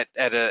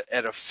at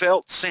a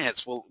felt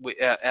sense,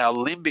 our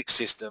limbic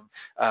system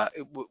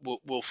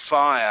will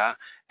fire,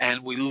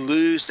 and we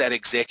lose that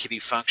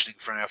executive functioning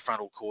from our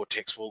frontal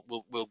cortex.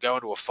 We'll go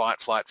into a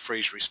fight, flight,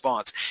 freeze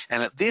response,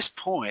 and at this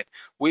point,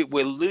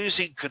 we're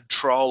losing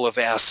control of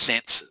our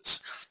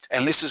senses.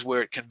 And this is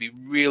where it can be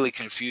really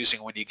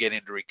confusing when you get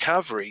into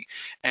recovery.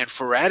 And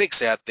for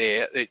addicts out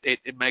there,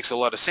 it makes a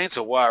lot of sense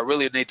of why I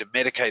really need to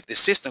medicate this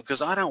system,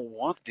 because I don't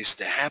want this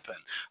to happen.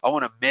 I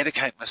want to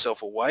medicate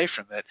myself away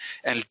from it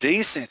and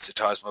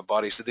desensitize my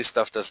body so this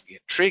stuff doesn't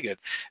get triggered.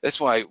 That's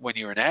why when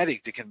you're an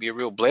addict, it can be a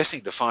real blessing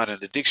to find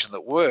an addiction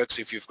that works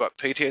if you've got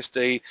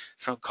PTSD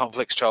from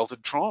complex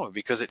childhood trauma,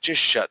 because it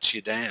just shuts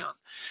you down.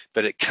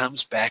 But it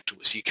comes back to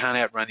us. You can't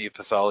outrun your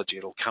pathology.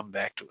 It'll come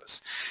back to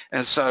us.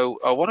 And so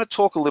I want to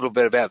talk a little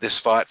bit about this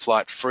fight,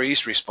 flight,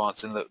 freeze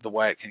response and the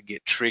way it can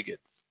get triggered.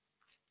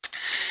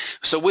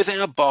 So with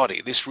our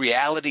body, this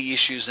reality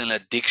issues and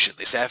addiction,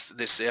 this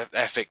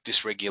affect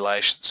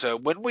dysregulation. So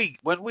when we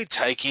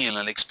take in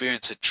and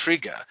experience a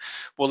trigger,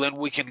 well, then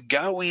we can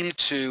go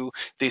into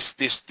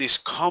this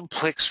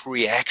complex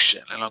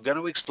reaction. And I'm going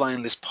to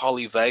explain this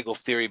polyvagal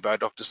theory by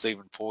Dr.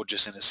 Stephen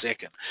Porges in a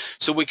second.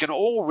 So we can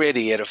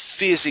already at a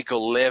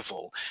physical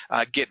level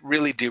get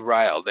really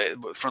derailed.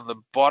 From the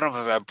bottom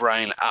of our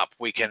brain up,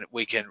 we can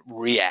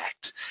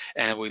react,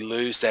 and we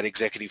lose that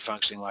executive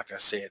functioning, like I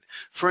said.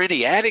 For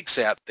any addicts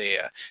out there,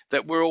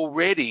 that we're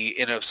already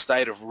in a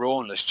state of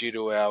rawness due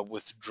to our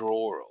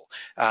withdrawal,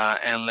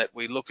 and that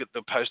we look at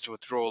the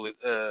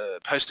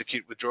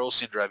post-acute withdrawal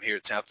syndrome here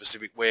at South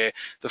Pacific, where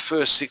the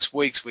first 6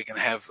 weeks we can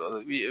have,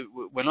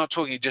 we're not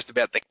talking just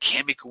about the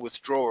chemical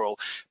withdrawal,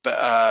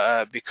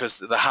 but because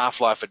the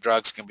half-life of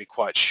drugs can be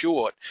quite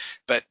short,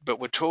 but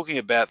we're talking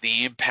about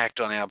the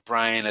impact on our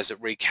brain as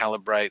it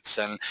recalibrates,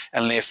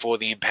 and therefore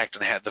the impact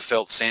on the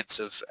felt sense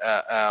of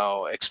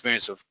our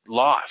experience of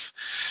life.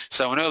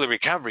 So in early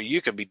recovery,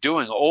 you can be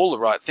doing all the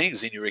right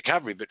things in your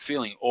recovery, but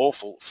feeling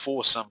awful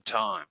for some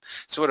time.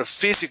 So at a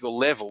physical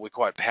level, we're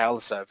quite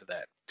powerless over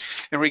that.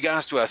 In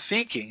regards to our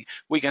thinking,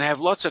 we can have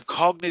lots of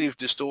cognitive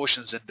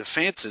distortions and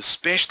defenses,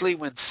 especially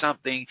when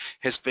something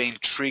has been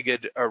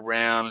triggered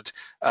around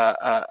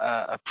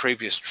a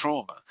previous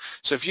trauma.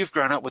 So if you've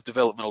grown up with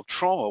developmental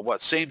trauma,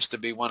 what seems to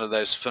be one of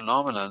those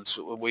phenomenons,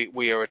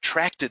 we are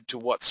attracted to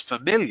what's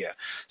familiar.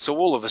 So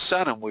all of a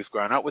sudden we've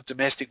grown up with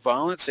domestic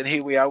violence, and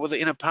here we are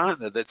in a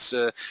partner that's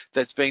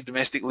being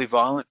domestically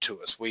violent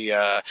to us. We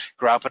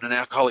grow up in an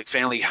alcoholic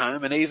family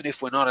home, and even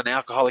if we're not an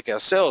alcoholic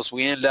ourselves,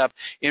 we end up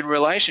in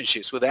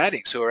relationships with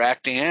addicts who are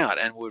acting out,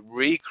 and we're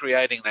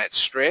recreating that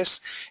stress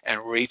and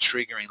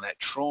re-triggering that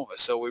trauma.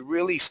 So we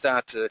really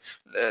start to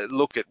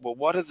look at, well,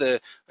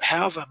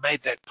 how have I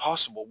made that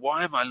possible?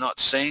 Why am I not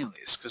seeing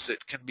this? Because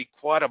it can be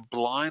quite a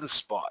blind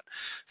spot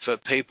for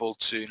people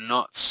to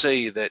not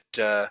see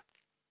that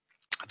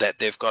that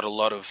they've got a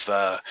lot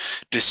of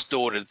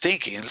distorted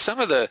thinking. And some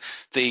of the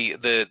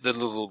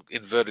little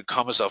inverted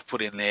commas I've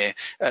put in there,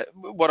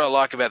 what I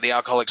like about the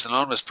Alcoholics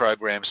Anonymous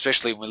program,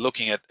 especially when we're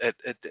looking at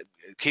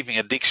keeping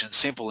addiction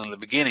simple in the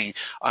beginning,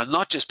 I'm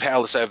not just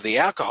powerless over the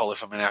alcohol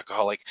if I'm an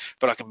alcoholic,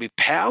 but I can be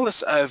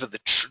powerless over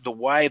the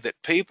way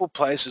that people,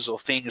 places, or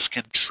things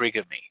can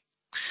trigger me.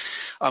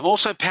 I'm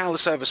also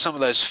powerless over some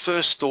of those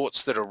first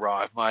thoughts that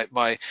arrive.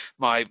 My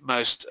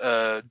most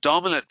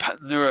dominant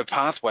neuro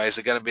pathways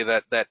are going to be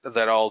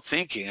that old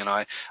thinking. And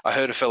I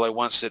heard a fellow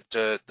once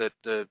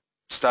that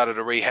started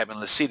a rehab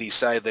in the city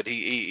say that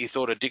he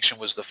thought addiction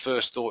was the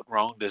first thought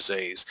wrong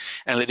disease,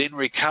 and that in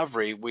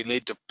recovery we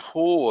need to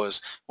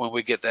pause when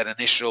we get that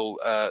initial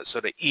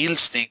sort of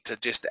instinct to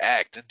just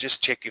act and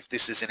just check if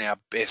this is in our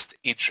best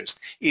interest.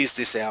 Is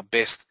this our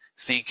best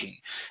thinking?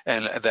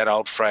 And that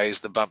old phrase,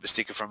 the bumper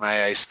sticker from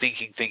AA,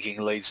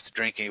 thinking leads to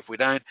drinking. If we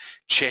don't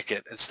check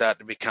it and start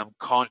to become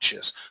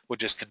conscious, we'll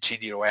just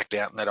continue to act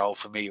out in that old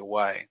familiar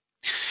way.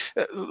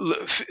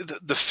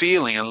 The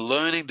feeling and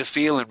learning to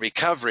feel in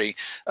recovery,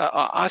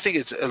 I think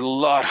it's a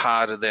lot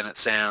harder than it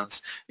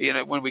sounds. You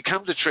know, when we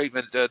come to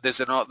treatment, there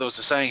was a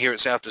saying here at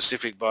South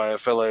Pacific by a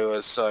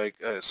fellow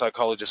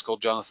psychologist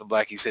called Jonathan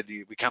Black. He said,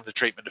 we come to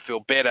treatment to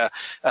feel better,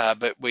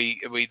 but we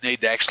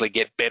need to actually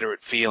get better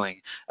at feeling.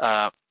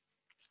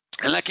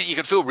 And you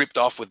can feel ripped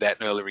off with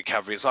that in early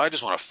recovery. It's like, I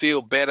just want to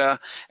feel better,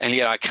 and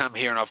yet I come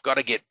here and I've got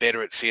to get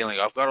better at feeling.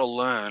 I've got to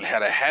learn how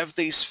to have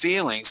these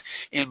feelings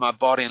in my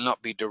body and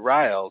not be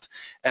derailed.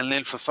 And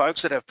then for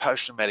folks that have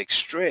post-traumatic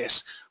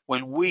stress,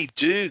 when we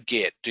do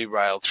get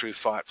derailed through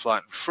fight,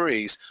 flight, and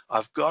freeze,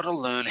 I've got to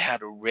learn how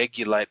to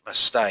regulate my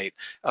state.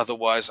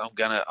 Otherwise, I'm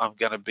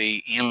gonna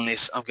be in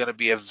this. I'm gonna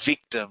be a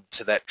victim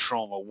to that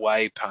trauma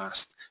way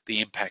past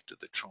the impact of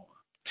the trauma.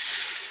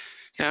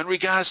 Now, in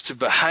regards to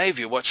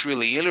behaviour, what's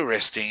really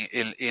interesting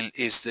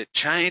is that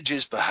change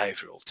is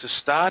behavioural. To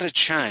start a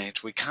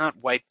change, we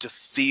can't wait to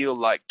feel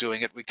like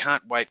doing it. We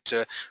can't wait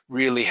to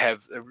really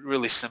have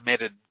really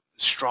cemented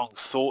strong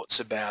thoughts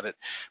about it,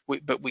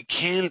 but we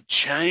can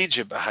change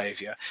a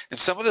behavior. And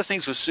some of the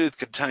things with Soothe,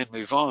 Contain,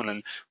 Move On,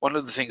 and one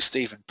of the things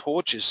Stephen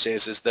Porges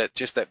says is that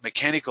just that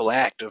mechanical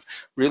act of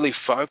really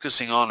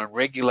focusing on and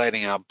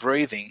regulating our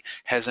breathing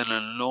has an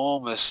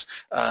enormous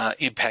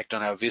impact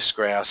on our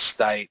viscera, our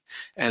state.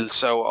 And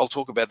so I'll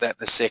talk about that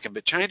in a second,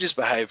 but change is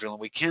behavioral, and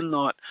we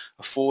cannot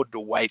afford to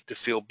wait to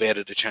feel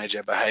better to change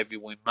our behavior.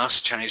 We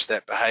must change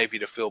that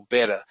behavior to feel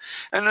better.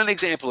 And an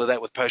example of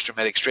that with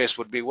post-traumatic stress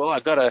would be, well, I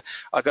got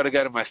to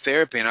go to my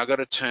therapy, and I've got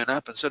to turn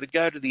up and sort of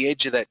go to the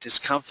edge of that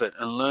discomfort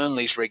and learn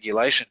these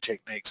regulation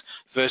techniques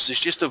versus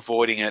just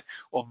avoiding it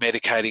or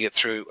medicating it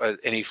through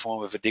any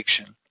form of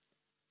addiction.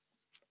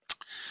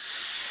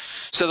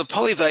 So the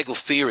polyvagal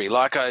theory,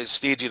 like I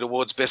steered you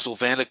towards Bessel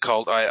van der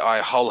Kolk,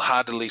 I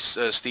wholeheartedly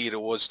steer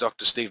towards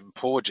Dr. Stephen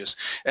Porges,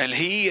 and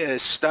he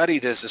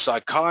studied as a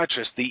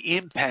psychiatrist the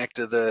impact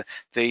of the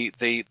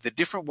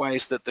different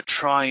ways that the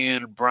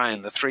triune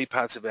brain, the three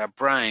parts of our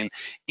brain,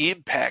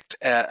 impact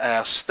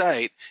our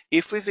state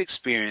if we've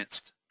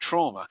experienced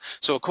trauma.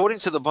 So according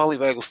to the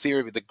polyvagal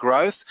theory, the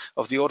growth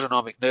of the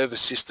autonomic nervous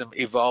system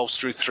evolves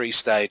through three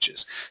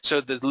stages.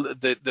 So the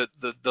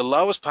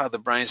lowest part of the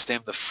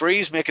brainstem, the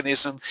freeze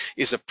mechanism,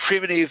 is a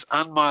primitive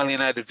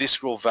unmyelinated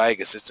visceral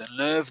vagus. It's a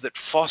nerve that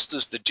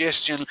fosters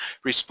digestion,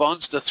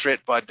 responds to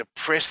threat by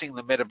depressing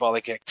the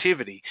metabolic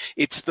activity.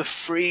 It's the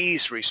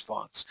freeze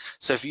response.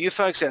 So for you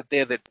folks out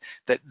there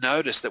that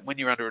notice that when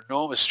you're under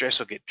enormous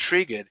stress or get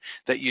triggered,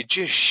 that you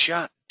just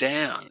shut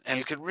down, and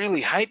you can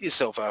really hate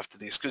yourself after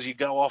this because you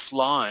go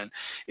offline.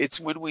 It's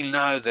when we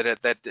know that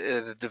at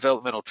a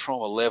developmental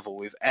trauma level,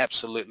 we've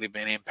absolutely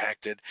been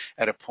impacted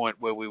at a point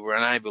where we were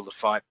unable to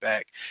fight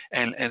back,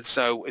 and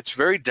so it's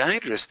very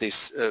dangerous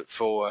this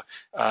for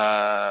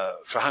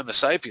Homo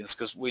sapiens,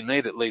 because we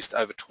need at least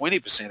over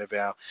 20% of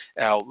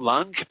our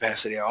lung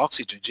capacity, our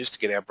oxygen, just to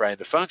get our brain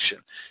to function.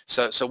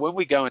 So when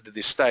we go into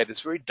this state,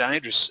 it's very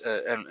dangerous,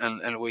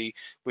 and we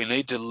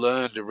need to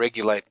learn to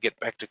regulate and get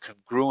back to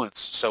congruence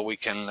so we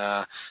can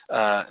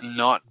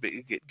not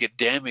get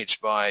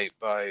damaged by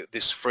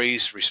this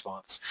freeze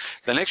response.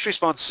 The next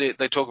response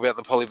they talk about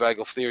the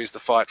polyvagal theory is the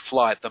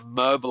fight-flight. The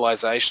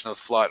mobilization of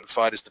flight and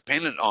fight is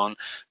dependent on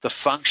the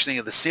functioning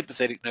of the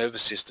sympathetic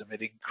nervous system.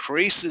 It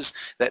increases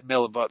that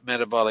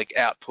metabolic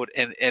output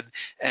and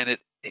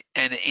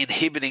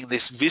inhibiting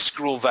this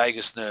visceral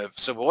vagus nerve.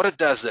 So what it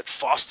does is it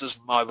fosters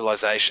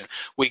mobilization.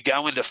 We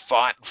go into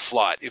fight and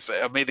flight. If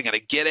I'm either going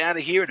to get out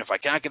of here, and if I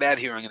can't get out of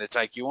here, I'm going to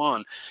take you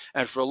on.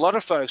 And for a lot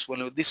of folks,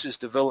 when this is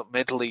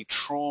developmentally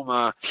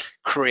trauma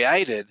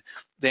created,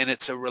 then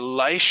it's a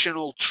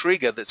relational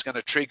trigger that's going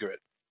to trigger it.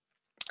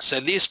 So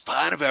this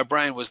part of our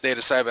brain was there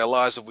to save our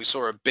lives if we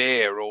saw a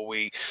bear, or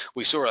we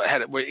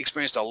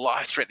experienced a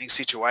life-threatening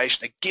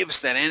situation to give us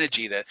that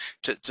energy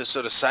to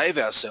sort of save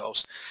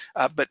ourselves.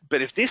 But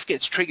if this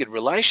gets triggered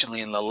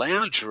relationally in the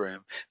lounge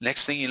room,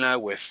 next thing you know,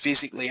 we're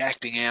physically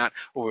acting out,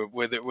 or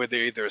we're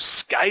either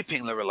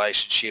escaping the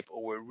relationship,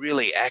 or we're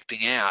really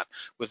acting out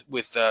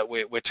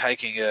we're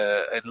taking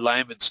in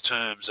layman's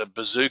terms a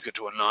bazooka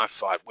to a knife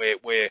fight, where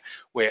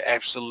we're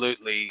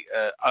absolutely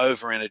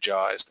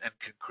over-energized and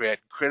can create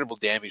incredible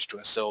damage to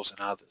ourselves and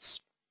others.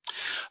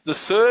 The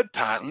third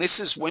part, and this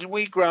is when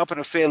we grow up in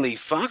a fairly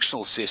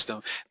functional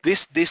system,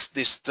 this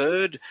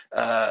third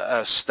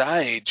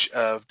stage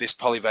of this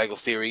polyvagal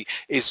theory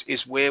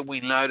is where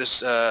we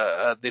notice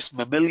this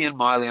mammalian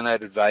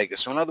myelinated vagus.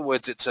 So in other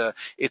words,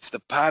 it's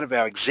the part of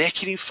our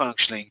executive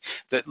functioning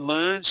that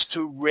learns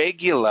to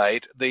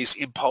regulate these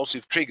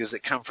impulsive triggers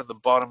that come from the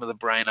bottom of the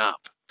brain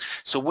up.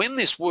 So when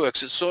this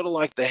works, it's sort of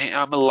like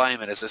I'm a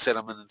layman, as I said,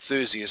 I'm an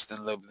enthusiast,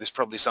 and there's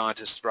probably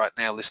scientists right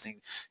now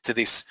listening to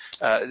this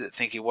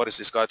thinking, what is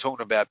this guy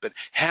talking about? But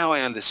how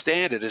I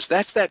understand it is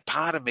that's that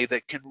part of me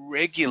that can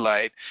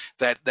regulate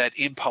that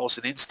impulse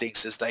and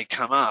instincts as they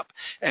come up.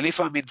 And if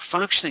I'm in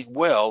functioning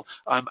well,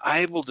 I'm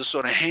able to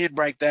sort of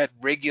handbrake that,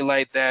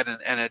 regulate that,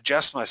 and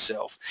adjust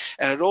myself.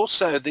 And it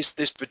also, this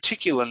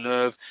particular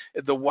nerve,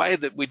 the way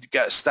that we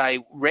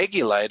stay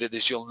regulated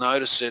is, you'll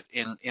notice it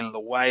in the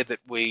way that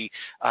we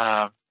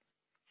are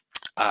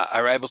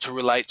able to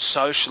relate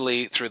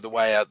socially through the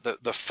way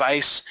the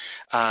face,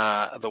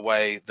 the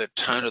way the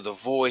tone of the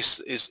voice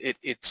is.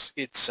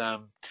 It's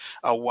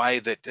a way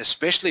that,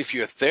 especially if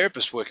you're a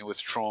therapist working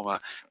with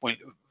trauma, when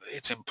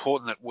it's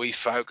important that we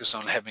focus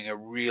on having a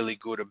really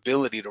good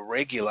ability to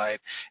regulate,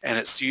 and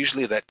it's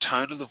usually that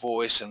tone of the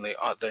voice and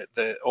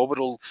the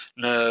orbital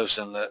nerves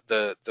and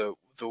the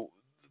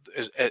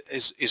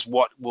is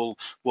what we'll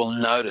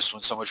notice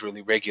when someone's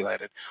really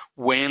regulated.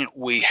 When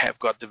we have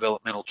got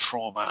developmental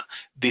trauma,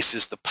 this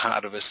is the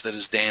part of us that,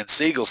 as Dan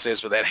Siegel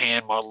says with that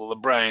hand model of the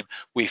brain,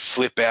 we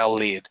flip our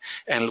lid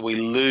and we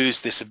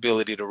lose this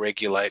ability to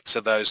regulate. So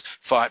those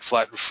fight,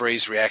 flight, and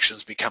freeze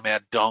reactions become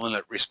our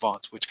dominant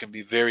response, which can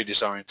be very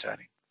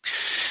disorientating.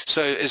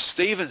 So as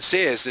Stephen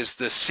says, there's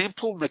the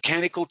simple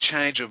mechanical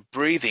change of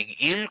breathing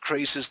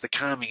increases the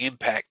calming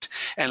impact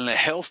and the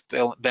health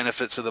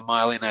benefits of the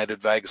myelinated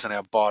vagus in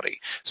our body.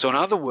 So in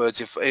other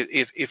words,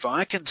 if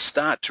I can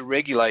start to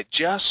regulate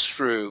just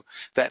through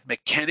that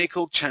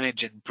mechanical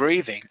change in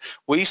breathing,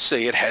 we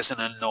see it has an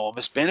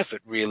enormous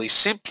benefit, really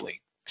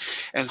simply.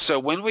 And so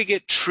when we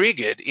get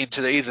triggered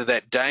into either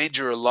that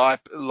danger or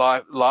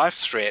life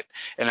threat,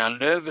 and our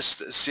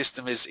nervous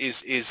system is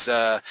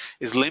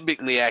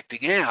limbically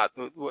acting out,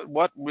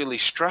 what really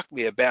struck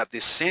me about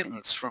this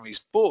sentence from his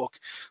book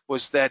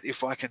was that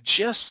if I can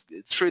just,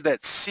 through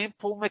that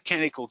simple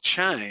mechanical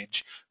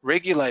change,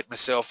 regulate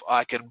myself,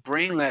 I can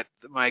bring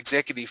my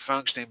executive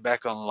functioning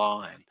back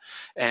online.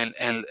 And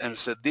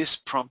so this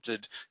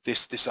prompted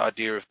this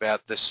idea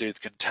about the Soothe,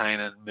 Contain,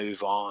 and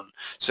Move On.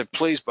 So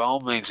please, by all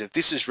means, if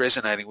this is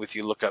resonating with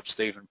you, look up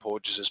Stephen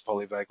Porges'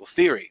 polyvagal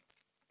theory.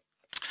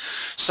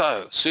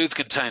 So, Soothe,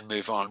 Contain,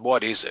 Move On,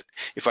 what is it?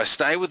 If I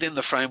stay within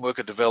the framework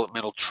of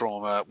developmental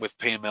trauma with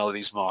Pia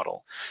Melody's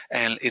model,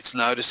 and it's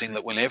noticing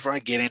that whenever I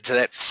get into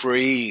that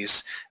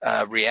freeze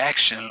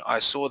reaction, I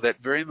saw that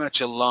very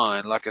much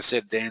aligned, like I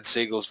said, Dan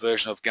Siegel's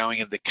version of going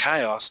into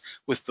chaos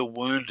with the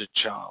wounded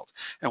child.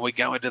 And we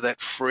go into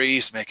that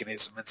freeze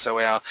mechanism, and so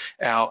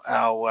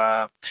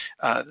our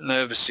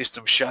nervous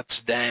system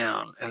shuts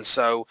down. And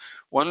so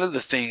one of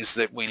the things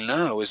that we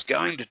know is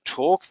going to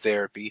talk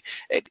therapy,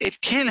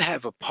 it can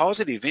have a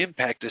positive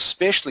impact,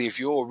 especially if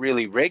you're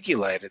really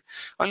regulated.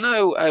 I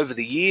know over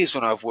the years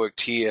when I've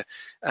worked here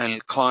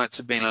and clients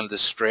have been under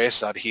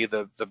stress, I'd hear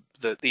the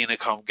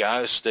intercom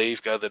go,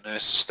 Steve, go to the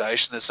nurse's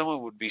station, and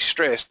someone would be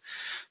stressed.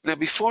 Now,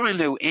 before I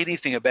knew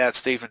anything about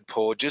Stephen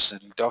Porges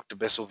and Dr.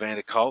 Bessel van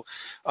der Kolk,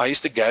 I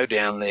used to go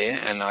down there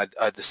and I'd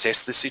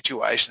assess the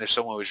situation. If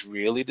someone was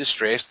really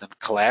distressed and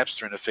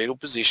collapsed or in a fetal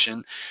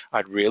position,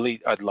 I'd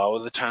lower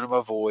lower the tone of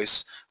my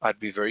voice. I'd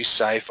be very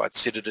safe. I'd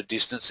sit at a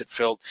distance that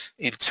felt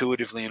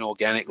intuitively and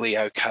organically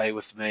okay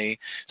with me.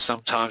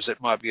 Sometimes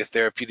it might be a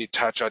therapeutic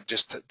touch. I'd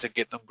just, to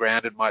get them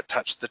grounded, might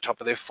touch the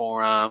top of their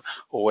forearm,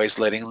 always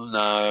letting them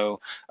know.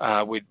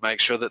 We'd make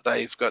sure that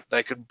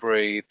they can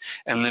breathe.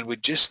 And then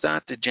we'd just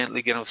start to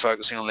gently get them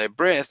focusing on their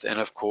breath. And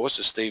of course,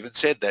 as Stephen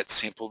said, that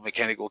simple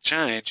mechanical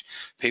change,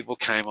 people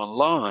came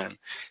online.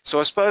 So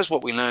I suppose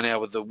what we know now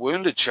with the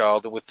wounded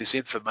child and with this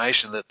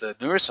information that the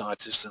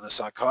neuroscientists and the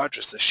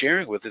psychiatrists are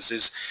sharing with us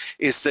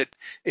is that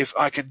if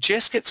I can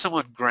just get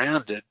someone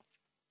grounded,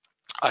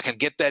 I can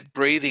get that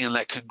breathing and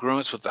that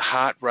congruence with the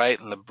heart rate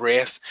and the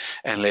breath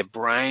and their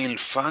brain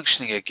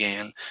functioning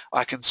again,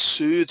 I can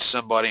soothe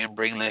somebody and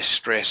bring their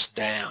stress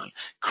down,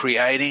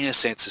 creating a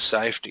sense of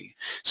safety.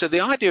 So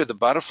the idea of the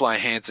butterfly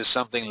hands is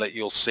something that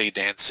you'll see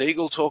Dan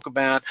Siegel talk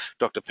about,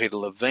 Dr. Peter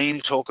Levine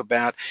talk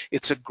about.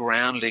 It's a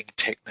grounding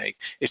technique.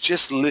 It's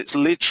just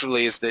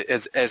literally, as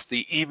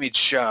the image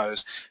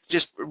shows,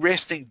 just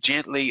resting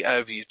gently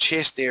over your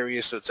chest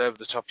area, so it's over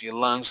the top of your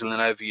lungs and then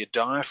over your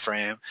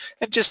diaphragm,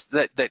 and just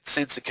that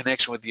sense of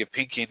connection with your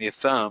pinky and your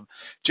thumb,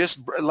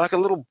 just like a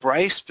little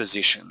brace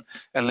position,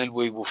 and then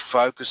we will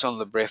focus on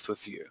the breath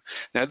with you.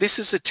 Now, this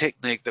is a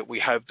technique that we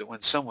hope that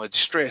when someone's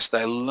stressed,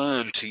 they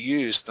learn to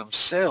use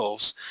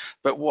themselves.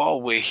 But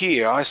while we're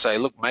here, I say,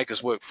 look, make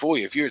us work for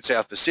you. If you're at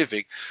South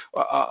Pacific,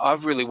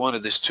 I've really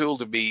wanted this tool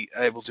to be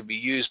able to be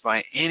used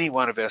by any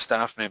one of our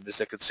staff members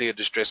that could see a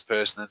distressed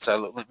person and say,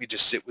 look, let me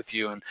just sit with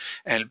you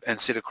and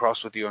sit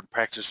across with you and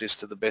practice this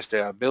to the best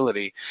of our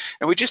ability.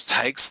 And we just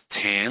takes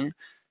 10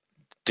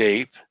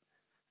 deep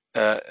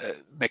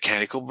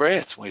mechanical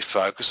breaths. We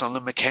focus on the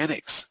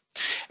mechanics.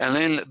 And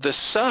then the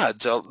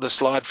SUDS, the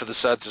slide for the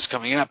SUDS is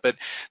coming up, but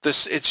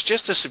it's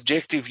just the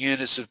subjective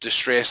units of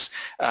distress.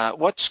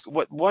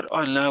 What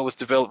I know with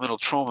developmental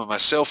trauma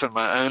myself and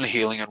my own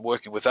healing and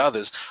working with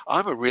others,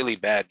 I'm a really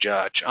bad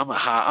judge. I'm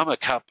a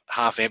cup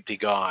half empty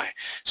guy.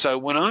 So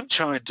when I'm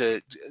trying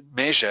to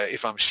measure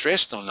if I'm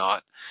stressed or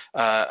not,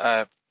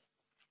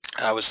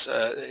 I was,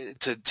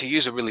 to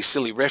use a really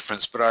silly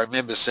reference, but I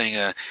remember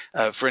seeing,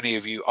 for any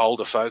of you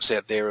older folks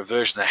out there, a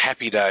version of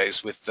Happy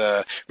Days with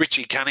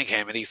Richie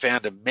Cunningham, and he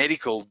found a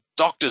medical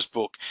doctor's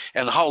book,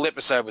 and the whole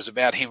episode was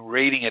about him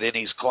reading it in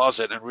his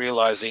closet and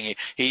realizing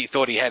he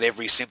thought he had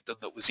every symptom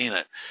that was in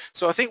it.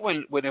 So I think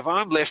if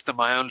I'm left to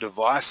my own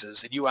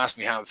devices and you ask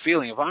me how I'm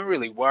feeling, if I'm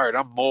really worried,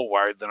 I'm more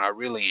worried than I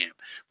really am.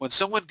 When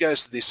someone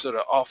goes to this sort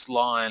of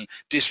offline,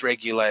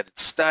 dysregulated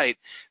state,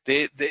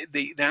 the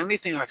only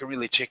thing I can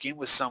really check in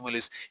with someone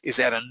is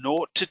at a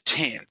 0 to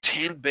 10,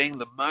 10 being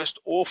the most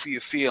awful you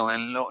feel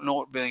and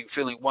 0 being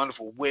feeling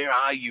wonderful. Where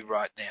are you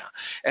right now?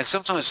 And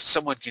sometimes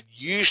someone can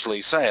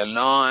usually say a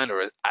 9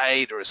 or an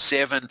 8 or a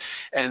 7,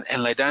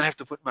 and they don't have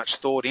to put much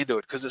thought into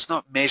it because it's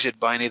not measured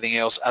by anything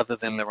else other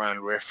than their own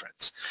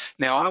reference.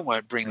 Now, I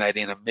won't bring that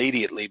in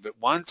immediately, but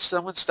once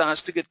someone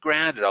starts to get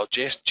grounded, I'll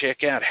just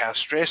check out how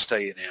stressed are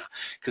you now,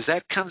 because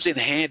that comes in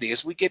handy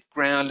as we get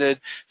grounded,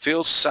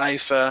 feel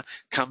safer,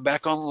 come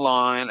back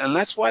online. And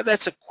that's why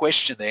that's a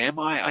question there. Am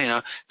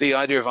I, the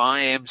idea of I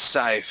am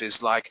safe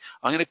is like,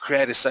 I'm going to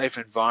create a safe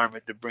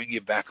environment to bring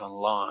you back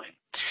online.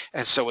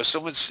 And so as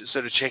someone's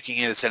sort of checking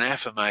in, it's an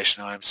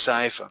affirmation. I'm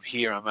safe, I'm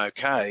here, I'm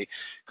okay.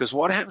 Because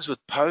what happens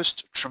with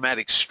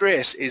post-traumatic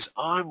stress is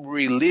I'm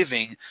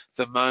reliving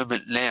the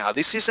moment now.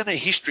 This isn't a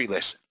history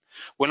lesson.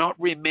 We're not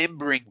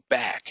remembering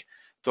back.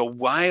 The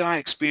way I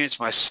experience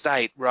my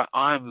state,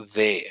 I'm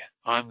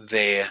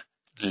there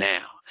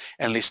now.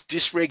 And this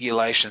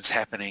dysregulation's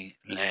happening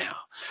now.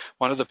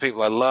 One of the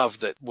people I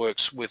love that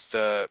works with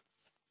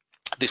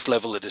this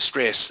level of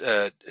distress,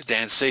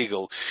 Dan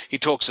Siegel, he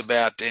talks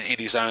about in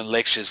his own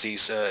lectures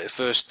his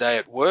first day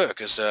at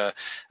work as a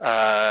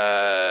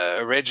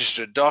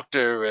registered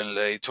doctor, and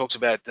he talks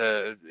about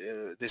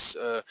this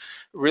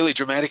really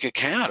dramatic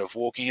account of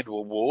walking into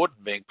a ward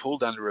and being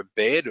pulled under a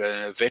bed,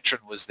 and a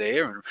veteran was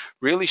there and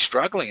really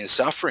struggling and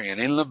suffering, and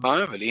in the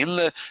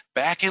moment,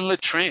 back in the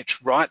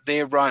trench, right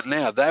there, right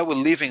now, they were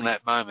living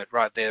that moment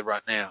right there,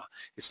 right now.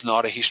 It's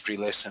not a history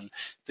lesson.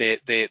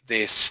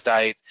 Their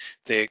state,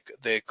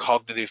 their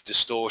cognitive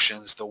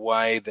distortions, the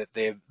way that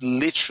they're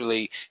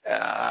literally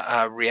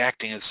are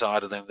reacting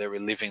inside of them, they're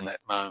reliving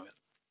that moment.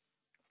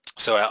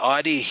 So our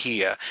idea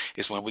here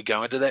is when we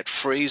go into that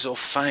freeze or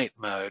faint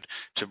mode,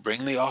 to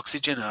bring the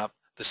oxygen up,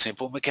 the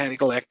simple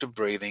mechanical act of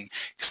breathing,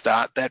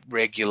 start that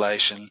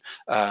regulation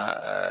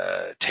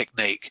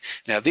technique.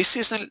 Now, this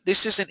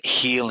isn't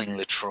healing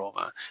the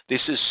trauma.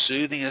 This is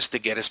soothing us to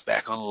get us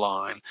back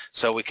online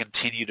so we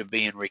continue to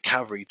be in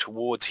recovery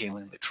towards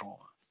healing the trauma.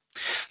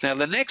 Now,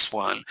 the next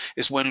one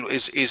is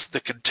the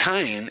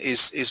contain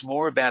is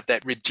more about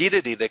that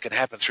rigidity that can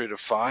happen through the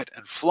fight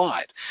and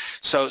flight.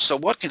 So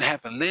what can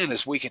happen then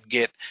is we can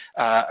get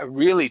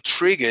really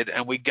triggered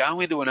and we go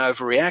into an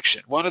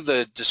overreaction. One of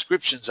the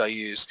descriptions I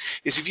use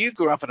is if you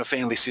grew up in a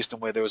family system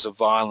where there was a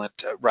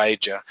violent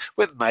rager,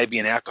 with maybe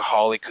an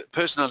alcoholic,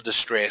 person under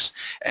stress,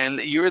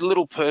 and you're a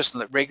little person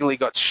that regularly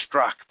got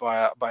struck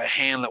by a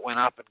hand that went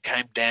up and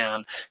came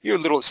down. You're a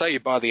little, say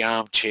you're by the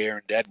armchair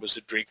and dad was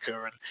a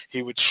drinker and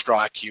he would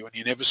strike you and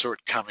you never saw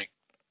it coming.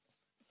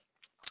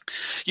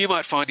 You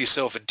might find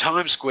yourself in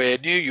Times Square,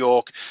 New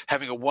York,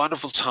 having a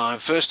wonderful time,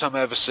 first time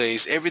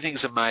overseas,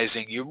 everything's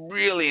amazing, you're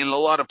really in a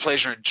lot of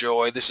pleasure and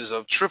joy, this is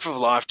a trip of a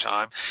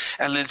lifetime,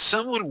 and then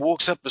someone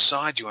walks up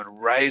beside you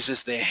and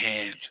raises their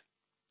hand.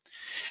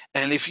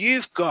 And if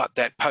you've got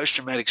that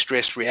post-traumatic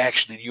stress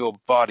reaction in your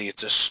body,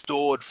 it's a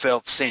stored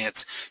felt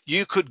sense,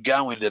 you could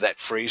go into that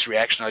freeze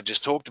reaction I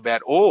just talked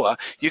about, or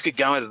you could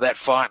go into that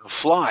fight and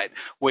flight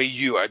where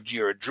your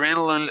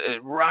adrenaline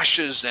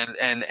rushes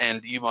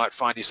and you might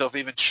find yourself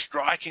even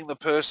striking the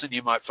person,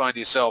 you might find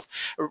yourself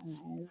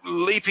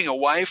leaping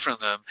away from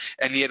them,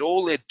 and yet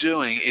all they're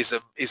doing is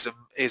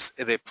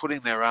they're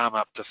putting their arm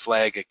up to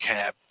flag a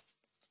cab.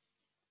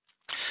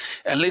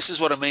 And this is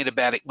what I mean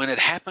about it. When it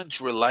happens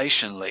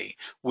relationally,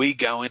 we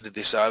go into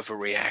this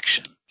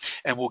overreaction,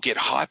 and we'll get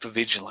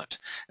hypervigilant.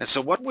 And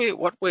so what we're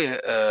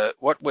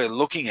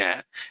looking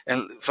at,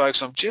 and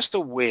folks, I'm just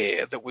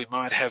aware that we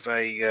might have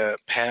a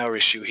power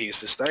issue here.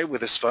 So stay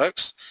with us,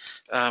 folks,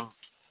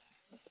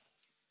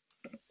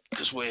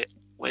 because we're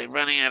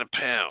running out of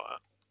power.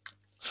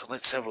 So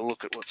let's have a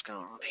look at what's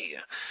going on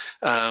here.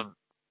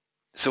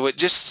 So it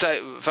just say,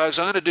 folks,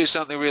 I'm going to do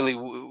something really,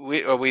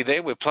 are we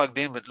there? We're plugged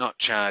in but not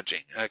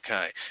charging.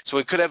 Okay. So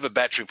we could have a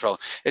battery problem.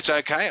 It's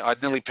okay. I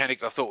nearly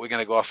panicked. I thought we were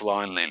going to go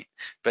offline then,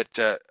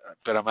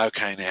 but I'm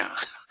okay now.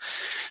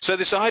 So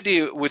this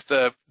idea with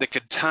the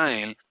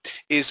contain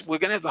is we're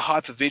going to have a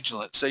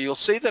hypervigilance. So you'll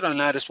see that I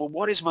notice, well,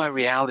 what is my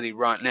reality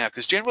right now?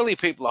 Because generally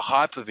people are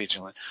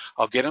hypervigilant.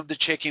 I'll get them to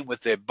check in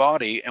with their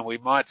body, and we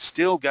might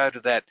still go to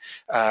that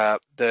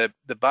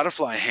the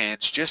butterfly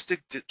hands just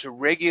to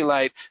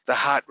regulate the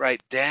heart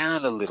rate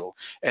down a little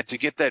and to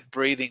get that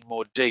breathing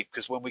more deep.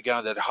 Because when we go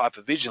into that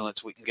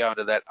hypervigilance, we can go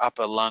into that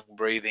upper lung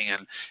breathing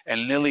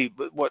and nearly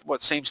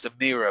what seems to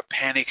mirror a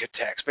panic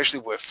attack, especially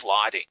if we're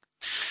flighting.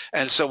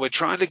 And so we're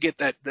trying to get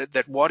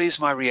that what is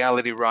my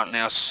reality right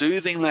now,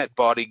 soothing that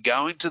body,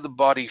 going to the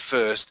body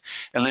first,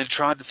 and then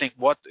trying to think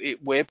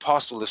where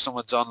possible if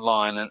someone's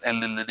online,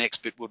 and then the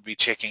next bit would be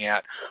checking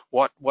out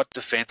what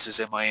defenses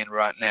am I in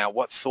right now,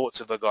 what thoughts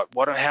have I got,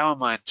 how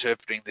am I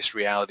interpreting this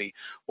reality,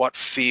 what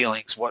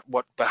feelings,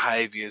 what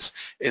behaviors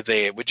are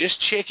there. We're just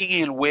checking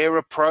in where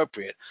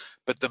appropriate.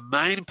 But the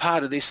main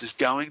part of this is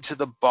going to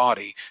the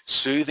body,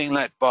 soothing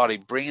that body,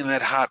 bringing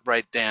that heart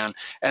rate down,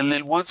 and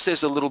then once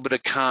there's a little bit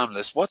of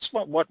calmness,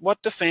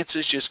 what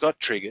defenses just got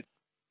triggered?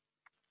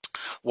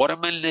 What are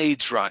my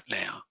needs right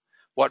now?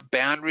 What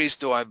boundaries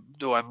do I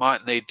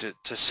might need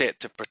to set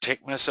to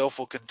protect myself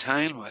or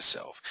contain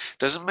myself?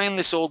 Doesn't mean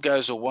this all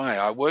goes away.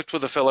 I worked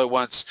with a fellow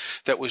once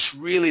that was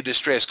really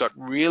distressed, got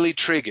really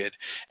triggered,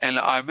 and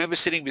I remember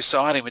sitting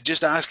beside him and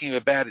just asking him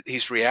about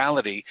his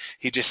reality.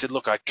 He just said,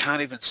 look, I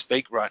can't even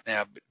speak right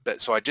now. But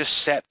so I just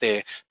sat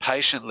there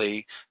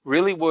patiently,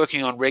 really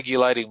working on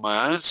regulating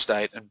my own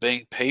state and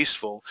being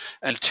peaceful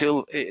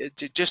until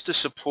just to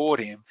support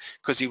him,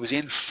 because he was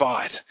in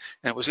fight,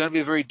 and it was going to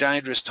be a very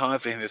dangerous time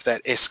for him if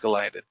that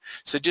escalated.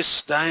 So just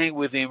staying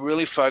with him,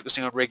 really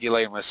focusing on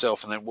regulating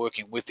myself and then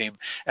working with him.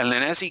 And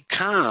then as he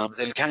calmed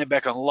and came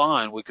back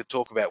online, we could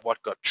talk about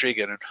what got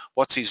triggered and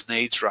what's his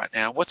needs right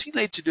now, what's he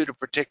need to do to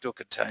protect or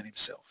contain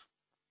himself.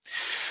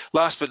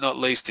 Last but not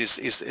least is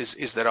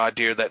that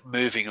idea that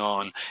moving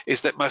on,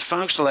 is that my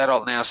functional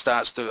adult now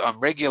starts to, I'm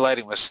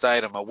regulating my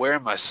state, I'm aware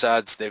of my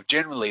SUDs, they're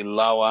generally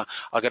lower,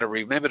 I've got to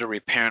remember to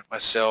reparent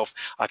myself,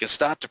 I can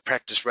start to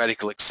practice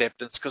radical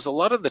acceptance, because a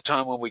lot of the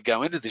time when we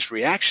go into this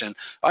reaction,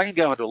 I can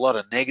go into a lot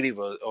of negative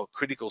or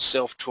critical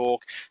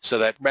self-talk, so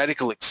that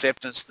radical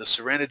acceptance, the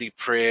serenity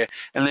prayer,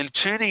 and then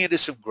turning into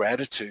some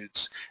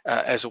gratitudes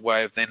as a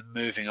way of then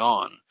moving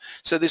on.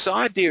 So this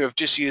idea of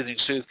just using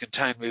soothe,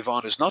 contain, move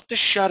on is not to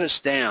shut us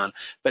down,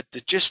 but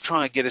to just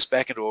try and get us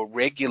back into a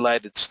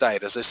regulated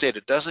state. As I said,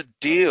 it doesn't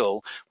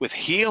deal with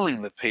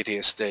healing the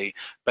PTSD,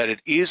 but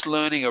it is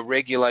learning a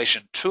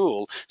regulation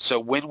tool, so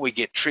when we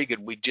get triggered,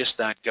 we just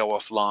don't go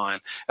offline.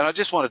 And I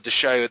just wanted to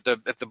show you at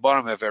the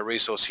bottom of our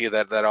resource here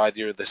that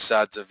idea of the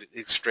SUDs of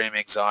extreme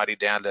anxiety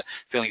down to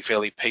feeling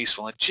fairly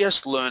peaceful, and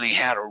just learning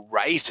how to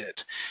rate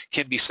it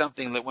can be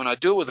something that when I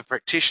do it with a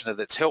practitioner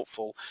that's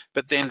helpful,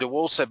 but then to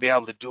also be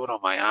able to do it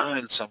on my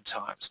own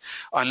sometimes.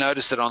 I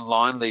notice that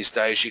online these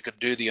days you can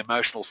do the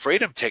emotional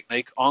freedom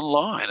technique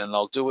online, and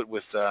they'll do it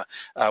with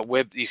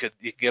web. You can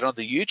get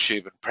onto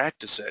YouTube and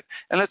practice it,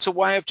 and it's a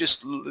way of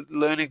just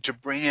learning to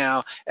bring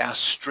our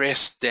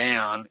stress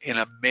down in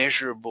a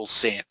measurable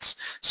sense.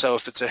 So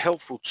if it's a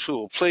helpful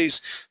tool,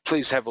 please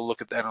have a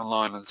look at that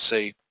online and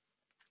see.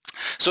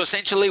 So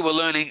essentially, we're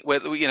learning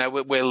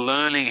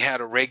how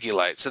to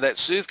regulate. So that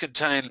soothe,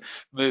 contain,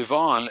 move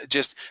on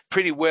just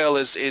pretty well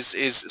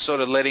is sort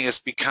of letting us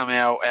become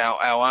our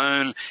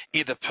own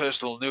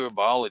interpersonal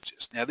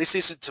neurobiologist. Now, this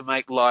isn't to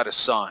make light of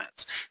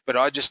science, but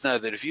I just know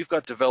that if you've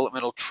got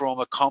developmental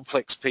trauma,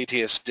 complex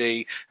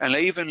PTSD, and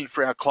even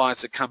for our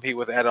clients that come here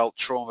with adult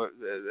trauma,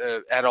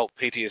 adult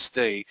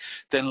PTSD,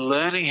 then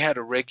learning how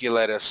to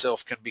regulate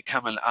ourselves can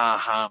become an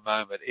aha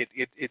moment.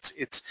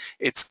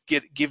 It's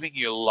giving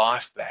your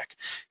life back.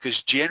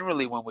 because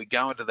generally when we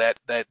go into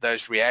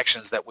those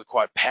reactions that we're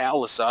quite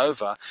powerless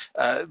over,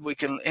 we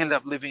can end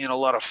up living in a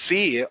lot of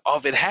fear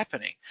of it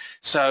happening.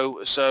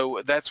 So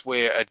that's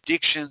where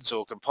addictions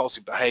or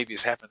compulsive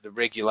behaviors happen to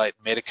regulate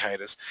and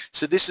medicate us.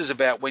 So this is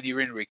about when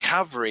you're in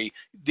recovery,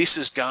 this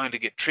is going to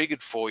get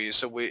triggered for you.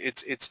 So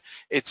it's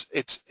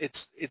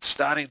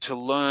starting to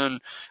learn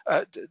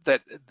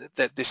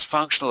that this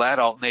functional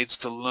adult needs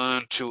to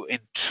learn to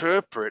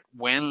interpret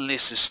when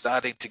this is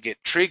starting to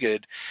get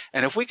triggered.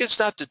 And if we can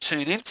start to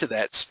tune into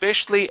that,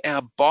 especially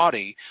our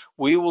body,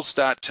 we will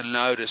start to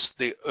notice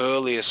the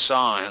earlier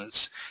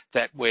signs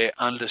that we're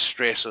under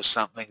stress or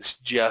something's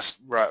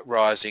just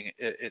rising.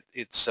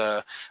 It's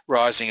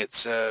rising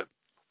its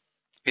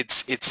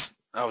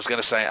I was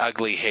going to say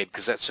ugly head,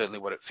 because that's certainly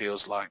what it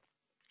feels like.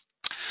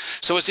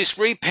 So it's this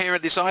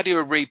idea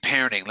of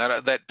reparenting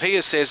that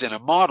Pia says in a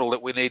model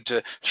that we need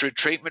to, through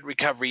treatment,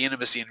 recovery,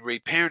 intimacy, and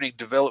reparenting,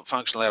 develop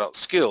functional adult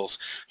skills.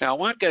 Now, I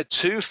won't go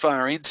too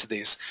far into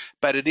this,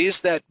 but it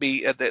is that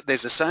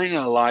there's a saying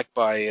I like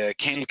by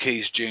Ken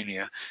Keyes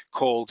Jr.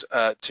 called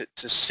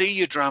to see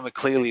your drama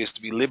clearly is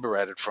to be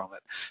liberated from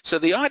it. So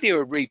the idea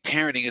of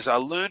reparenting is I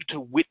learn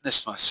to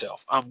witness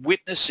myself. I'm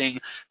witnessing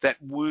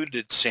that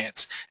wounded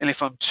sense. And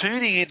if I'm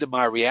tuning into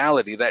my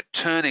reality, that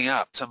turning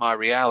up to my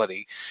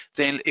reality,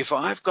 then if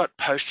I've got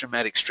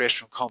post-traumatic stress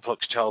from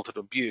complex childhood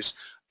abuse,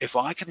 if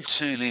I can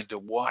tune into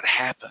what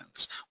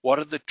happens, what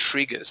are the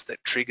triggers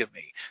that trigger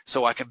me,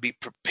 so I can be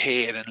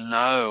prepared and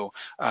know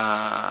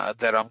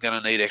that I'm going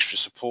to need extra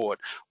support.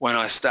 When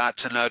I start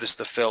to notice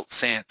the felt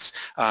sense,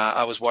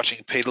 I was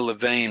watching Peter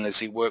Levine as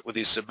he worked with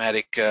his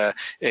somatic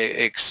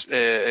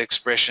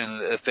expression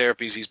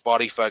therapies, his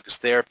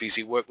body-focused therapies.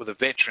 He worked with a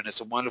veteran.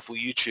 It's a wonderful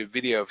YouTube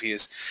video of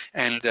his,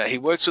 and he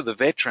works with a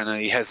veteran,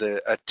 and he has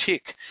a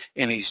tick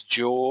in his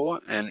jaw,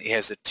 and he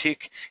has a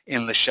tick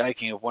in the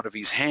shaking of one of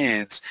his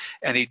hands,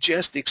 and he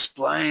just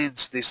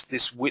explains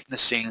this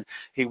witnessing.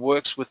 He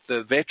works with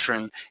the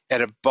veteran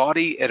at a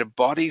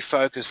body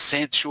focused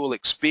sensual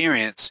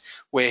experience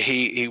where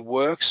he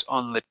works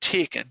on the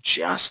tick and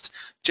just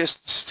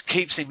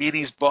keeps him in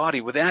his body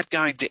without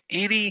going to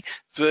any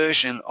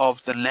version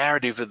of the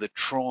narrative of the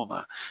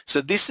trauma.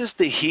 So this is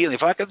the healing.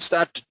 If I can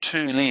start to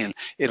tune in,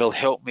 it'll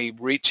help me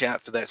reach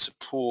out for that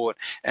support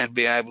and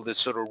be able to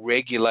sort of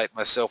regulate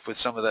myself with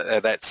some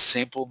of that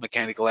simple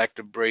mechanical act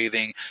of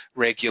breathing,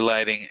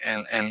 regulating,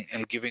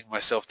 and giving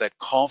myself that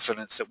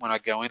confidence that when I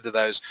go into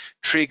those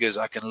triggers,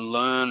 I can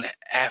learn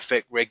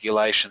affect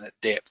regulation at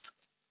depth.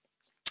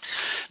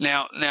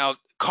 Now,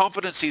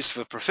 competencies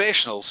for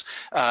professionals.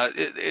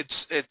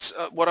 It's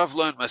what I've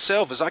learned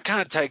myself is I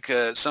can't take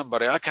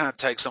someone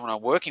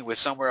I'm working with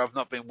somewhere I've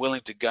not been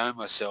willing to go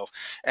myself.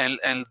 And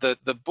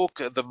the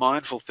book The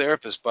Mindful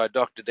Therapist by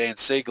Dr. Dan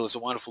Siegel is a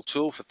wonderful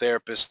tool for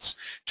therapists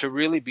to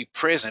really be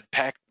present.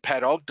 Pat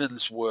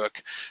Ogden's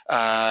work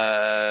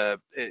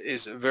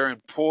is very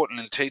important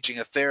in teaching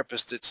a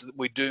therapist.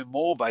 We do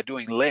more by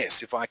doing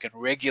less. If I can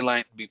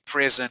regulate and be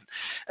present,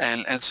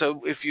 and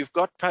so if you've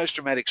got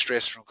post-traumatic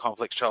stress from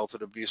complex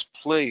childhood abuse,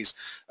 please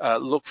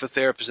look for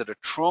therapists that are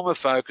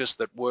trauma-focused,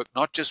 that work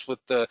not just with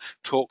the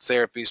talk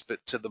therapies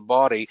but to the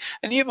body.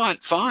 And you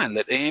might find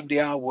that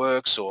EMDR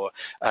works, or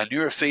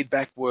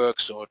neurofeedback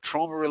works, or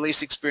trauma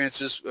release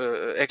experiences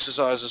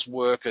exercises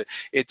work.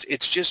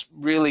 It's just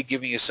really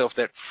giving yourself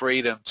that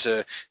freedom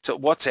to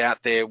what's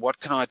out there, what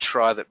can I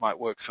try that might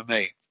work for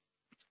me.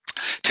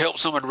 To help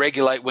someone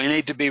regulate, we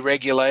need to be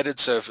regulated.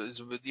 So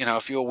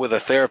if you're with a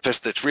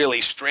therapist that's really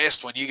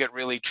stressed, when you get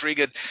really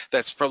triggered,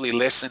 that's probably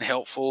less than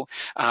helpful.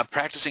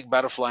 Practicing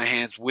butterfly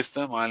hands with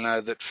them, I know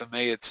that for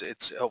me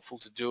it's helpful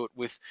to do it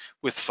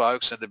with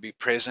folks and to be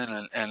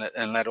present,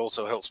 and that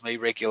also helps me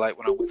regulate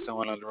when I'm with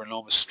someone under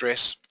enormous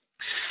stress.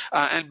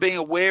 And being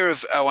aware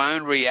of our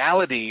own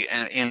reality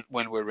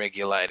when we're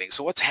regulating.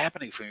 So what's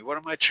happening for me? What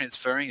am I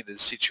transferring into the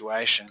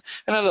situation?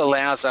 And it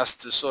allows us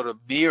to sort of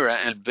mirror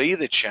and be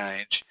the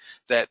change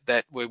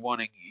that we're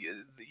wanting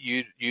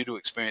you to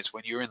experience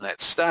when you're in that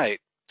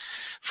state.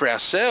 For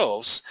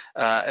ourselves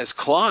as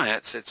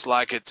clients, it's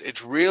like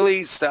it's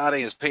really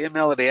starting, as Pia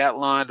Melody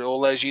outlined all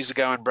those years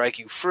ago in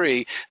Breaking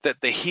Free, that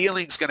the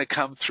healing's going to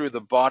come through the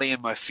body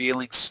and my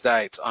feeling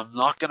states. I'm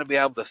not going to be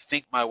able to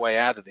think my way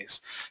out of this.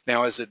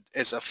 Now, as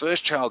a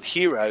first child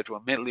hero to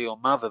a mentally ill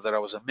mother that I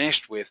was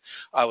enmeshed with,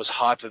 I was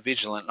hyper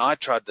vigilant, and I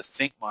tried to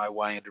think my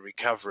way into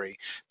recovery,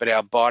 but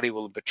our body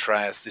will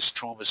betray us. This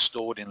trauma is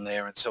stored in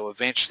there, and so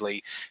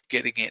eventually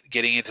getting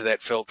into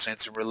that felt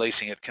sense and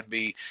releasing it can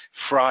be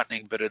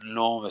frightening but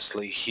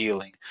enormously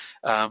healing.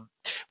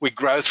 We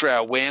grow through our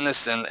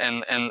awareness, and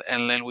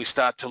then we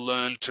start to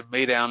learn to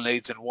meet our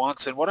needs and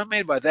wants. And what I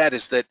mean by that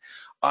is that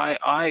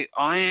I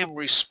am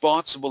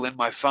responsible in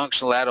my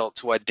functional adult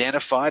to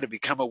identify, to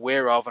become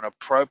aware of, and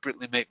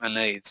appropriately meet my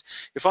needs.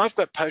 If I've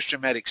got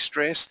post-traumatic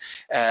stress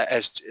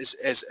as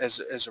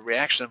a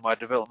reaction to my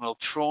developmental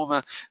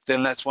trauma,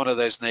 then that's one of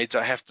those needs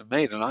I have to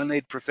meet, and I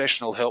need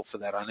professional help for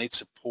that. I need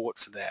support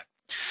for that.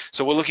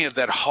 So we're looking at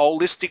that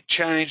holistic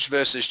change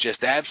versus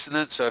just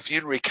abstinence. So if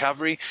you're in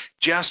recovery,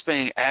 just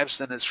being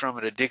abstinence from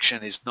an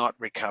addiction is not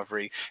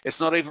recovery. It's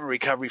not even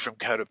recovery from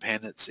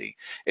codependency.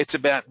 It's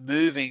about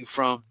moving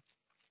from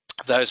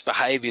those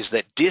behaviors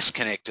that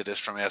disconnected us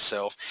from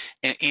ourselves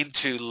and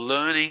into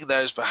learning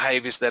those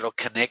behaviors that'll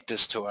connect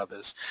us to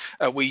others.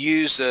 We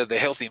use the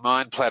Healthy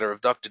Mind Platter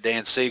of Dr.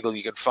 Dan Siegel.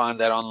 You can find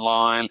that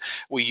online.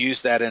 We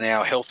use that in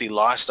our Healthy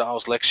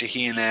Lifestyles lecture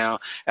here now.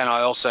 And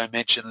I also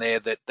mentioned there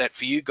that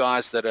for you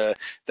guys that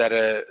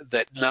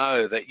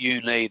know that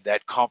you need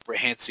that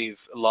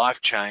comprehensive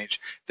life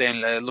change, then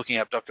looking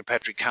up Dr.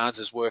 Patrick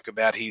Carnes' work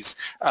about his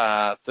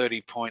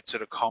 30-point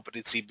sort of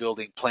competency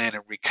building plan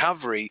and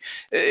recovery,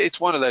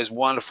 it's one of those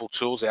wonderful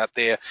tools out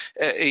there.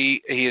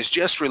 He has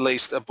just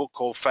released a book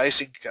called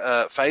Facing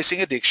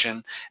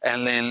Addiction,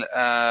 and then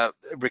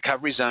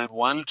Recovery Zone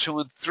 1, 2,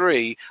 and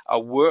 3 are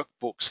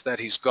workbooks that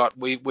he's got.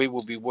 We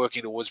will be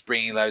working towards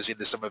bringing those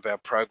into some of our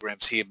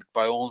programs here, but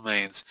by all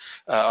means,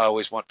 I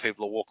always want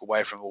people to walk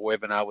away from a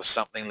webinar with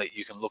something that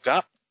you can look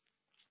up.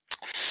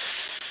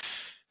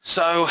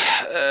 So,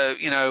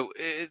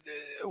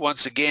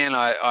 once again,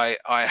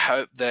 I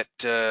hope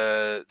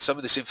that some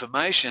of this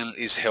information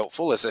is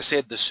helpful. As I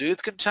said, the Soothe,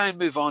 Contain,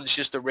 Move On is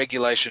just a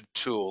regulation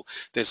tool.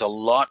 There's a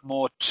lot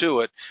more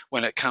to it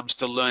when it comes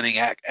to learning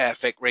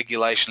affect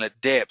regulation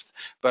at depth.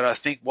 But I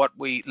think what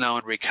we know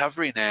in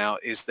recovery now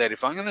is that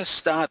if I'm going to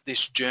start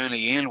this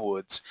journey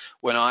inwards,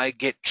 when I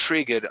get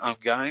triggered, I'm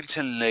going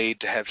to need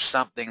to have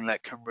something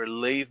that can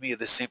relieve me of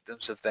the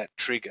symptoms of that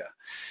trigger.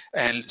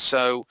 And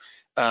so,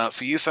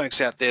 for you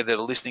folks out there that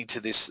are listening to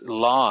this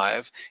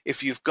live,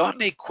 if you've got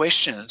any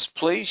questions,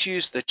 please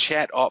use the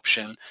chat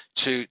option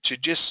to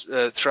just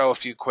throw a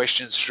few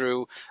questions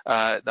through.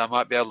 I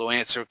might be able to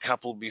answer a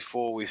couple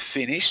before we've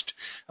finished.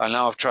 I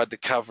know I've tried to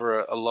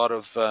cover a lot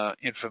of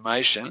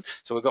information.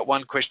 So we've got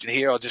one question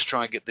here. I'll just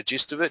try and get the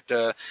gist of it.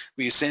 Will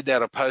you send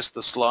out a post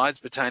the slides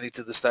pertaining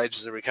to the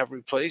stages of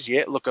recovery, please?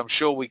 Yeah, look, I'm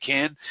sure we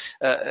can,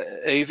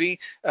 Evie.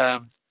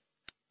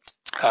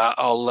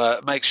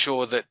 I'll make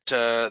sure that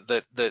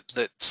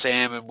that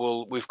Sam and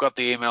we've got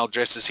the email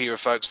addresses here of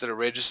folks that are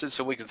registered,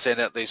 so we can send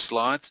out these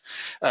slides.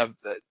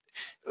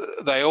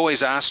 They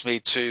always ask me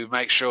to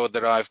make sure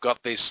that I've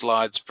got these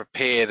slides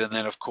prepared, and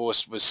then of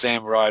course with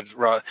Sam,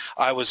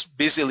 I was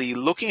busily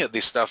looking at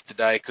this stuff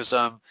today because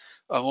I'm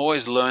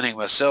always learning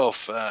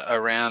myself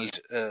around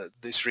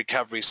this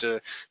recovery. So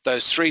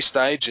those 3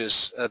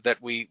 stages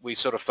that we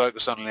sort of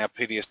focus on in our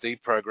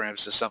PTSD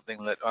programs is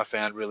something that I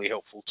found really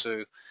helpful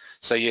too.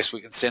 So yes, we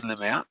can send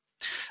them out.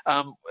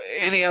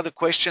 Any other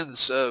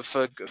questions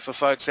for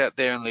folks out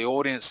there in the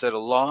audience that are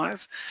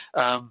live?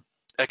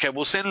 Okay,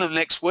 we'll send them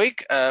next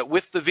week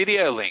with the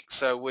video link.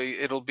 So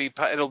it'll be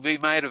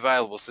made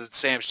available. So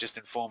Sam's just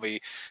informed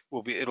me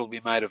it'll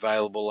be made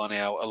available on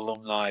our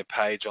alumni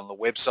page on the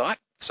website.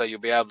 So you'll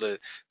be able to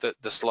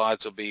the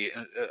slides will be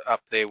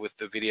up there with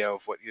the video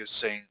of what you're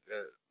seeing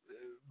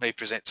me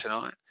present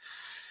tonight.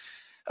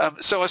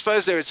 So I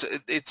suppose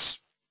it's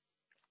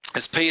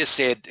as Pia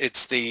said,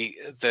 it's the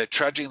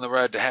trudging the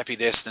road to happy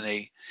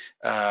destiny.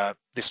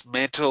 This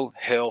mental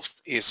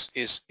health is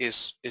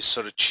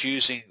sort of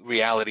choosing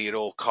reality at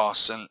all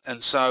costs,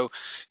 and so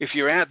if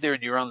you're out there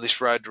and you're on this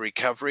road to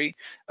recovery,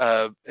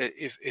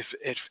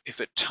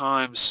 if at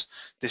times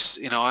this,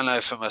 I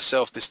know for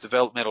myself, this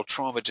developmental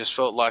trauma just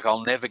felt like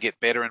I'll never get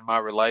better in my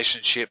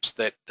relationships.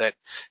 That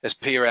as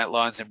Pia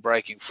outlines in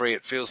Breaking Free,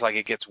 it feels like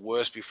it gets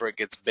worse before it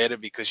gets better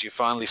because you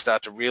finally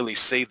start to really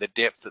see the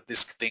depth that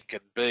this thing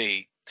can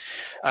be.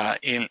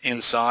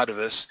 Inside of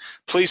us.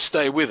 Please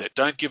stay with it.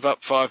 Don't give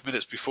up 5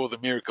 minutes before the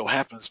miracle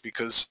happens,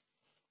 because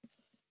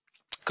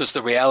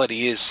the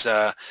reality is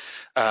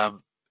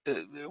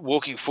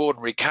walking forward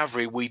in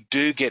recovery, we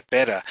do get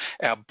better.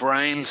 Our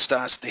brain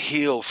starts to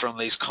heal from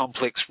these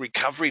complex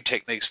recovery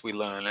techniques we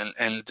learn,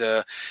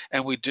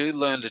 and we do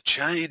learn to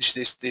change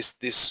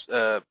this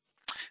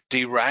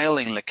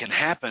derailing that can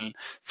happen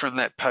from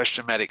that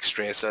post-traumatic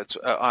stress. So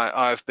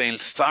I've been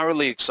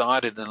thoroughly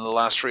excited in the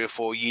last 3 or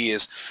 4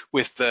 years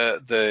with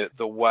the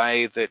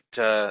way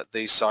that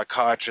these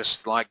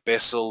psychiatrists like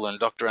Bessel and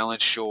Dr. Alan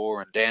Shaw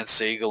and Dan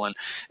Siegel and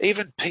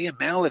even Pia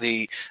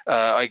Malady,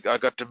 I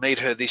got to meet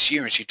her this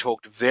year, and she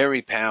talked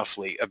very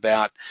powerfully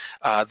about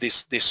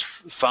this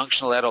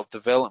functional adult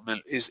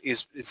development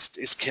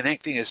is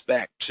connecting us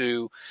back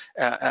to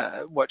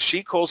what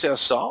she calls our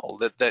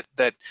soul.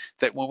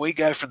 That when we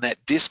go from that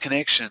disconnection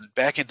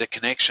back into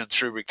connection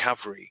through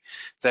recovery,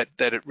 that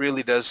it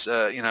really does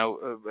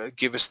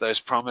give us those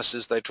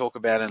promises they talk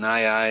about in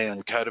AA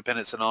and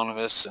Codependence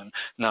Anonymous and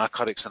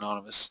Narcotics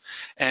Anonymous,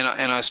 and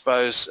I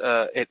suppose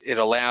it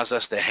allows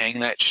us to hang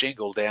that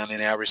shingle down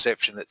in our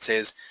reception that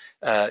says,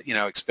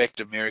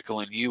 expect a miracle,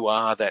 and you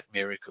are that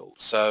miracle.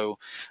 So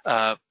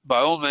by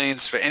all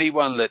means, for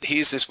anyone that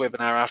hears this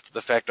webinar after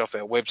the fact off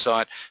our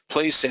website,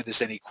 please send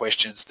us any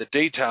questions. The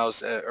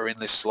details are in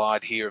this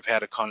slide here of how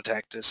to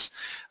contact us.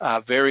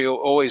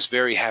 Always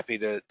very happy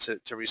to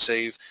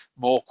receive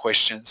more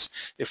questions.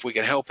 If we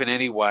can help in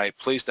any way,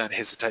 please don't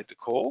hesitate to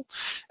call,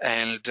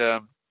 and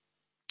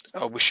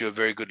I wish you a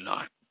very good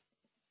night.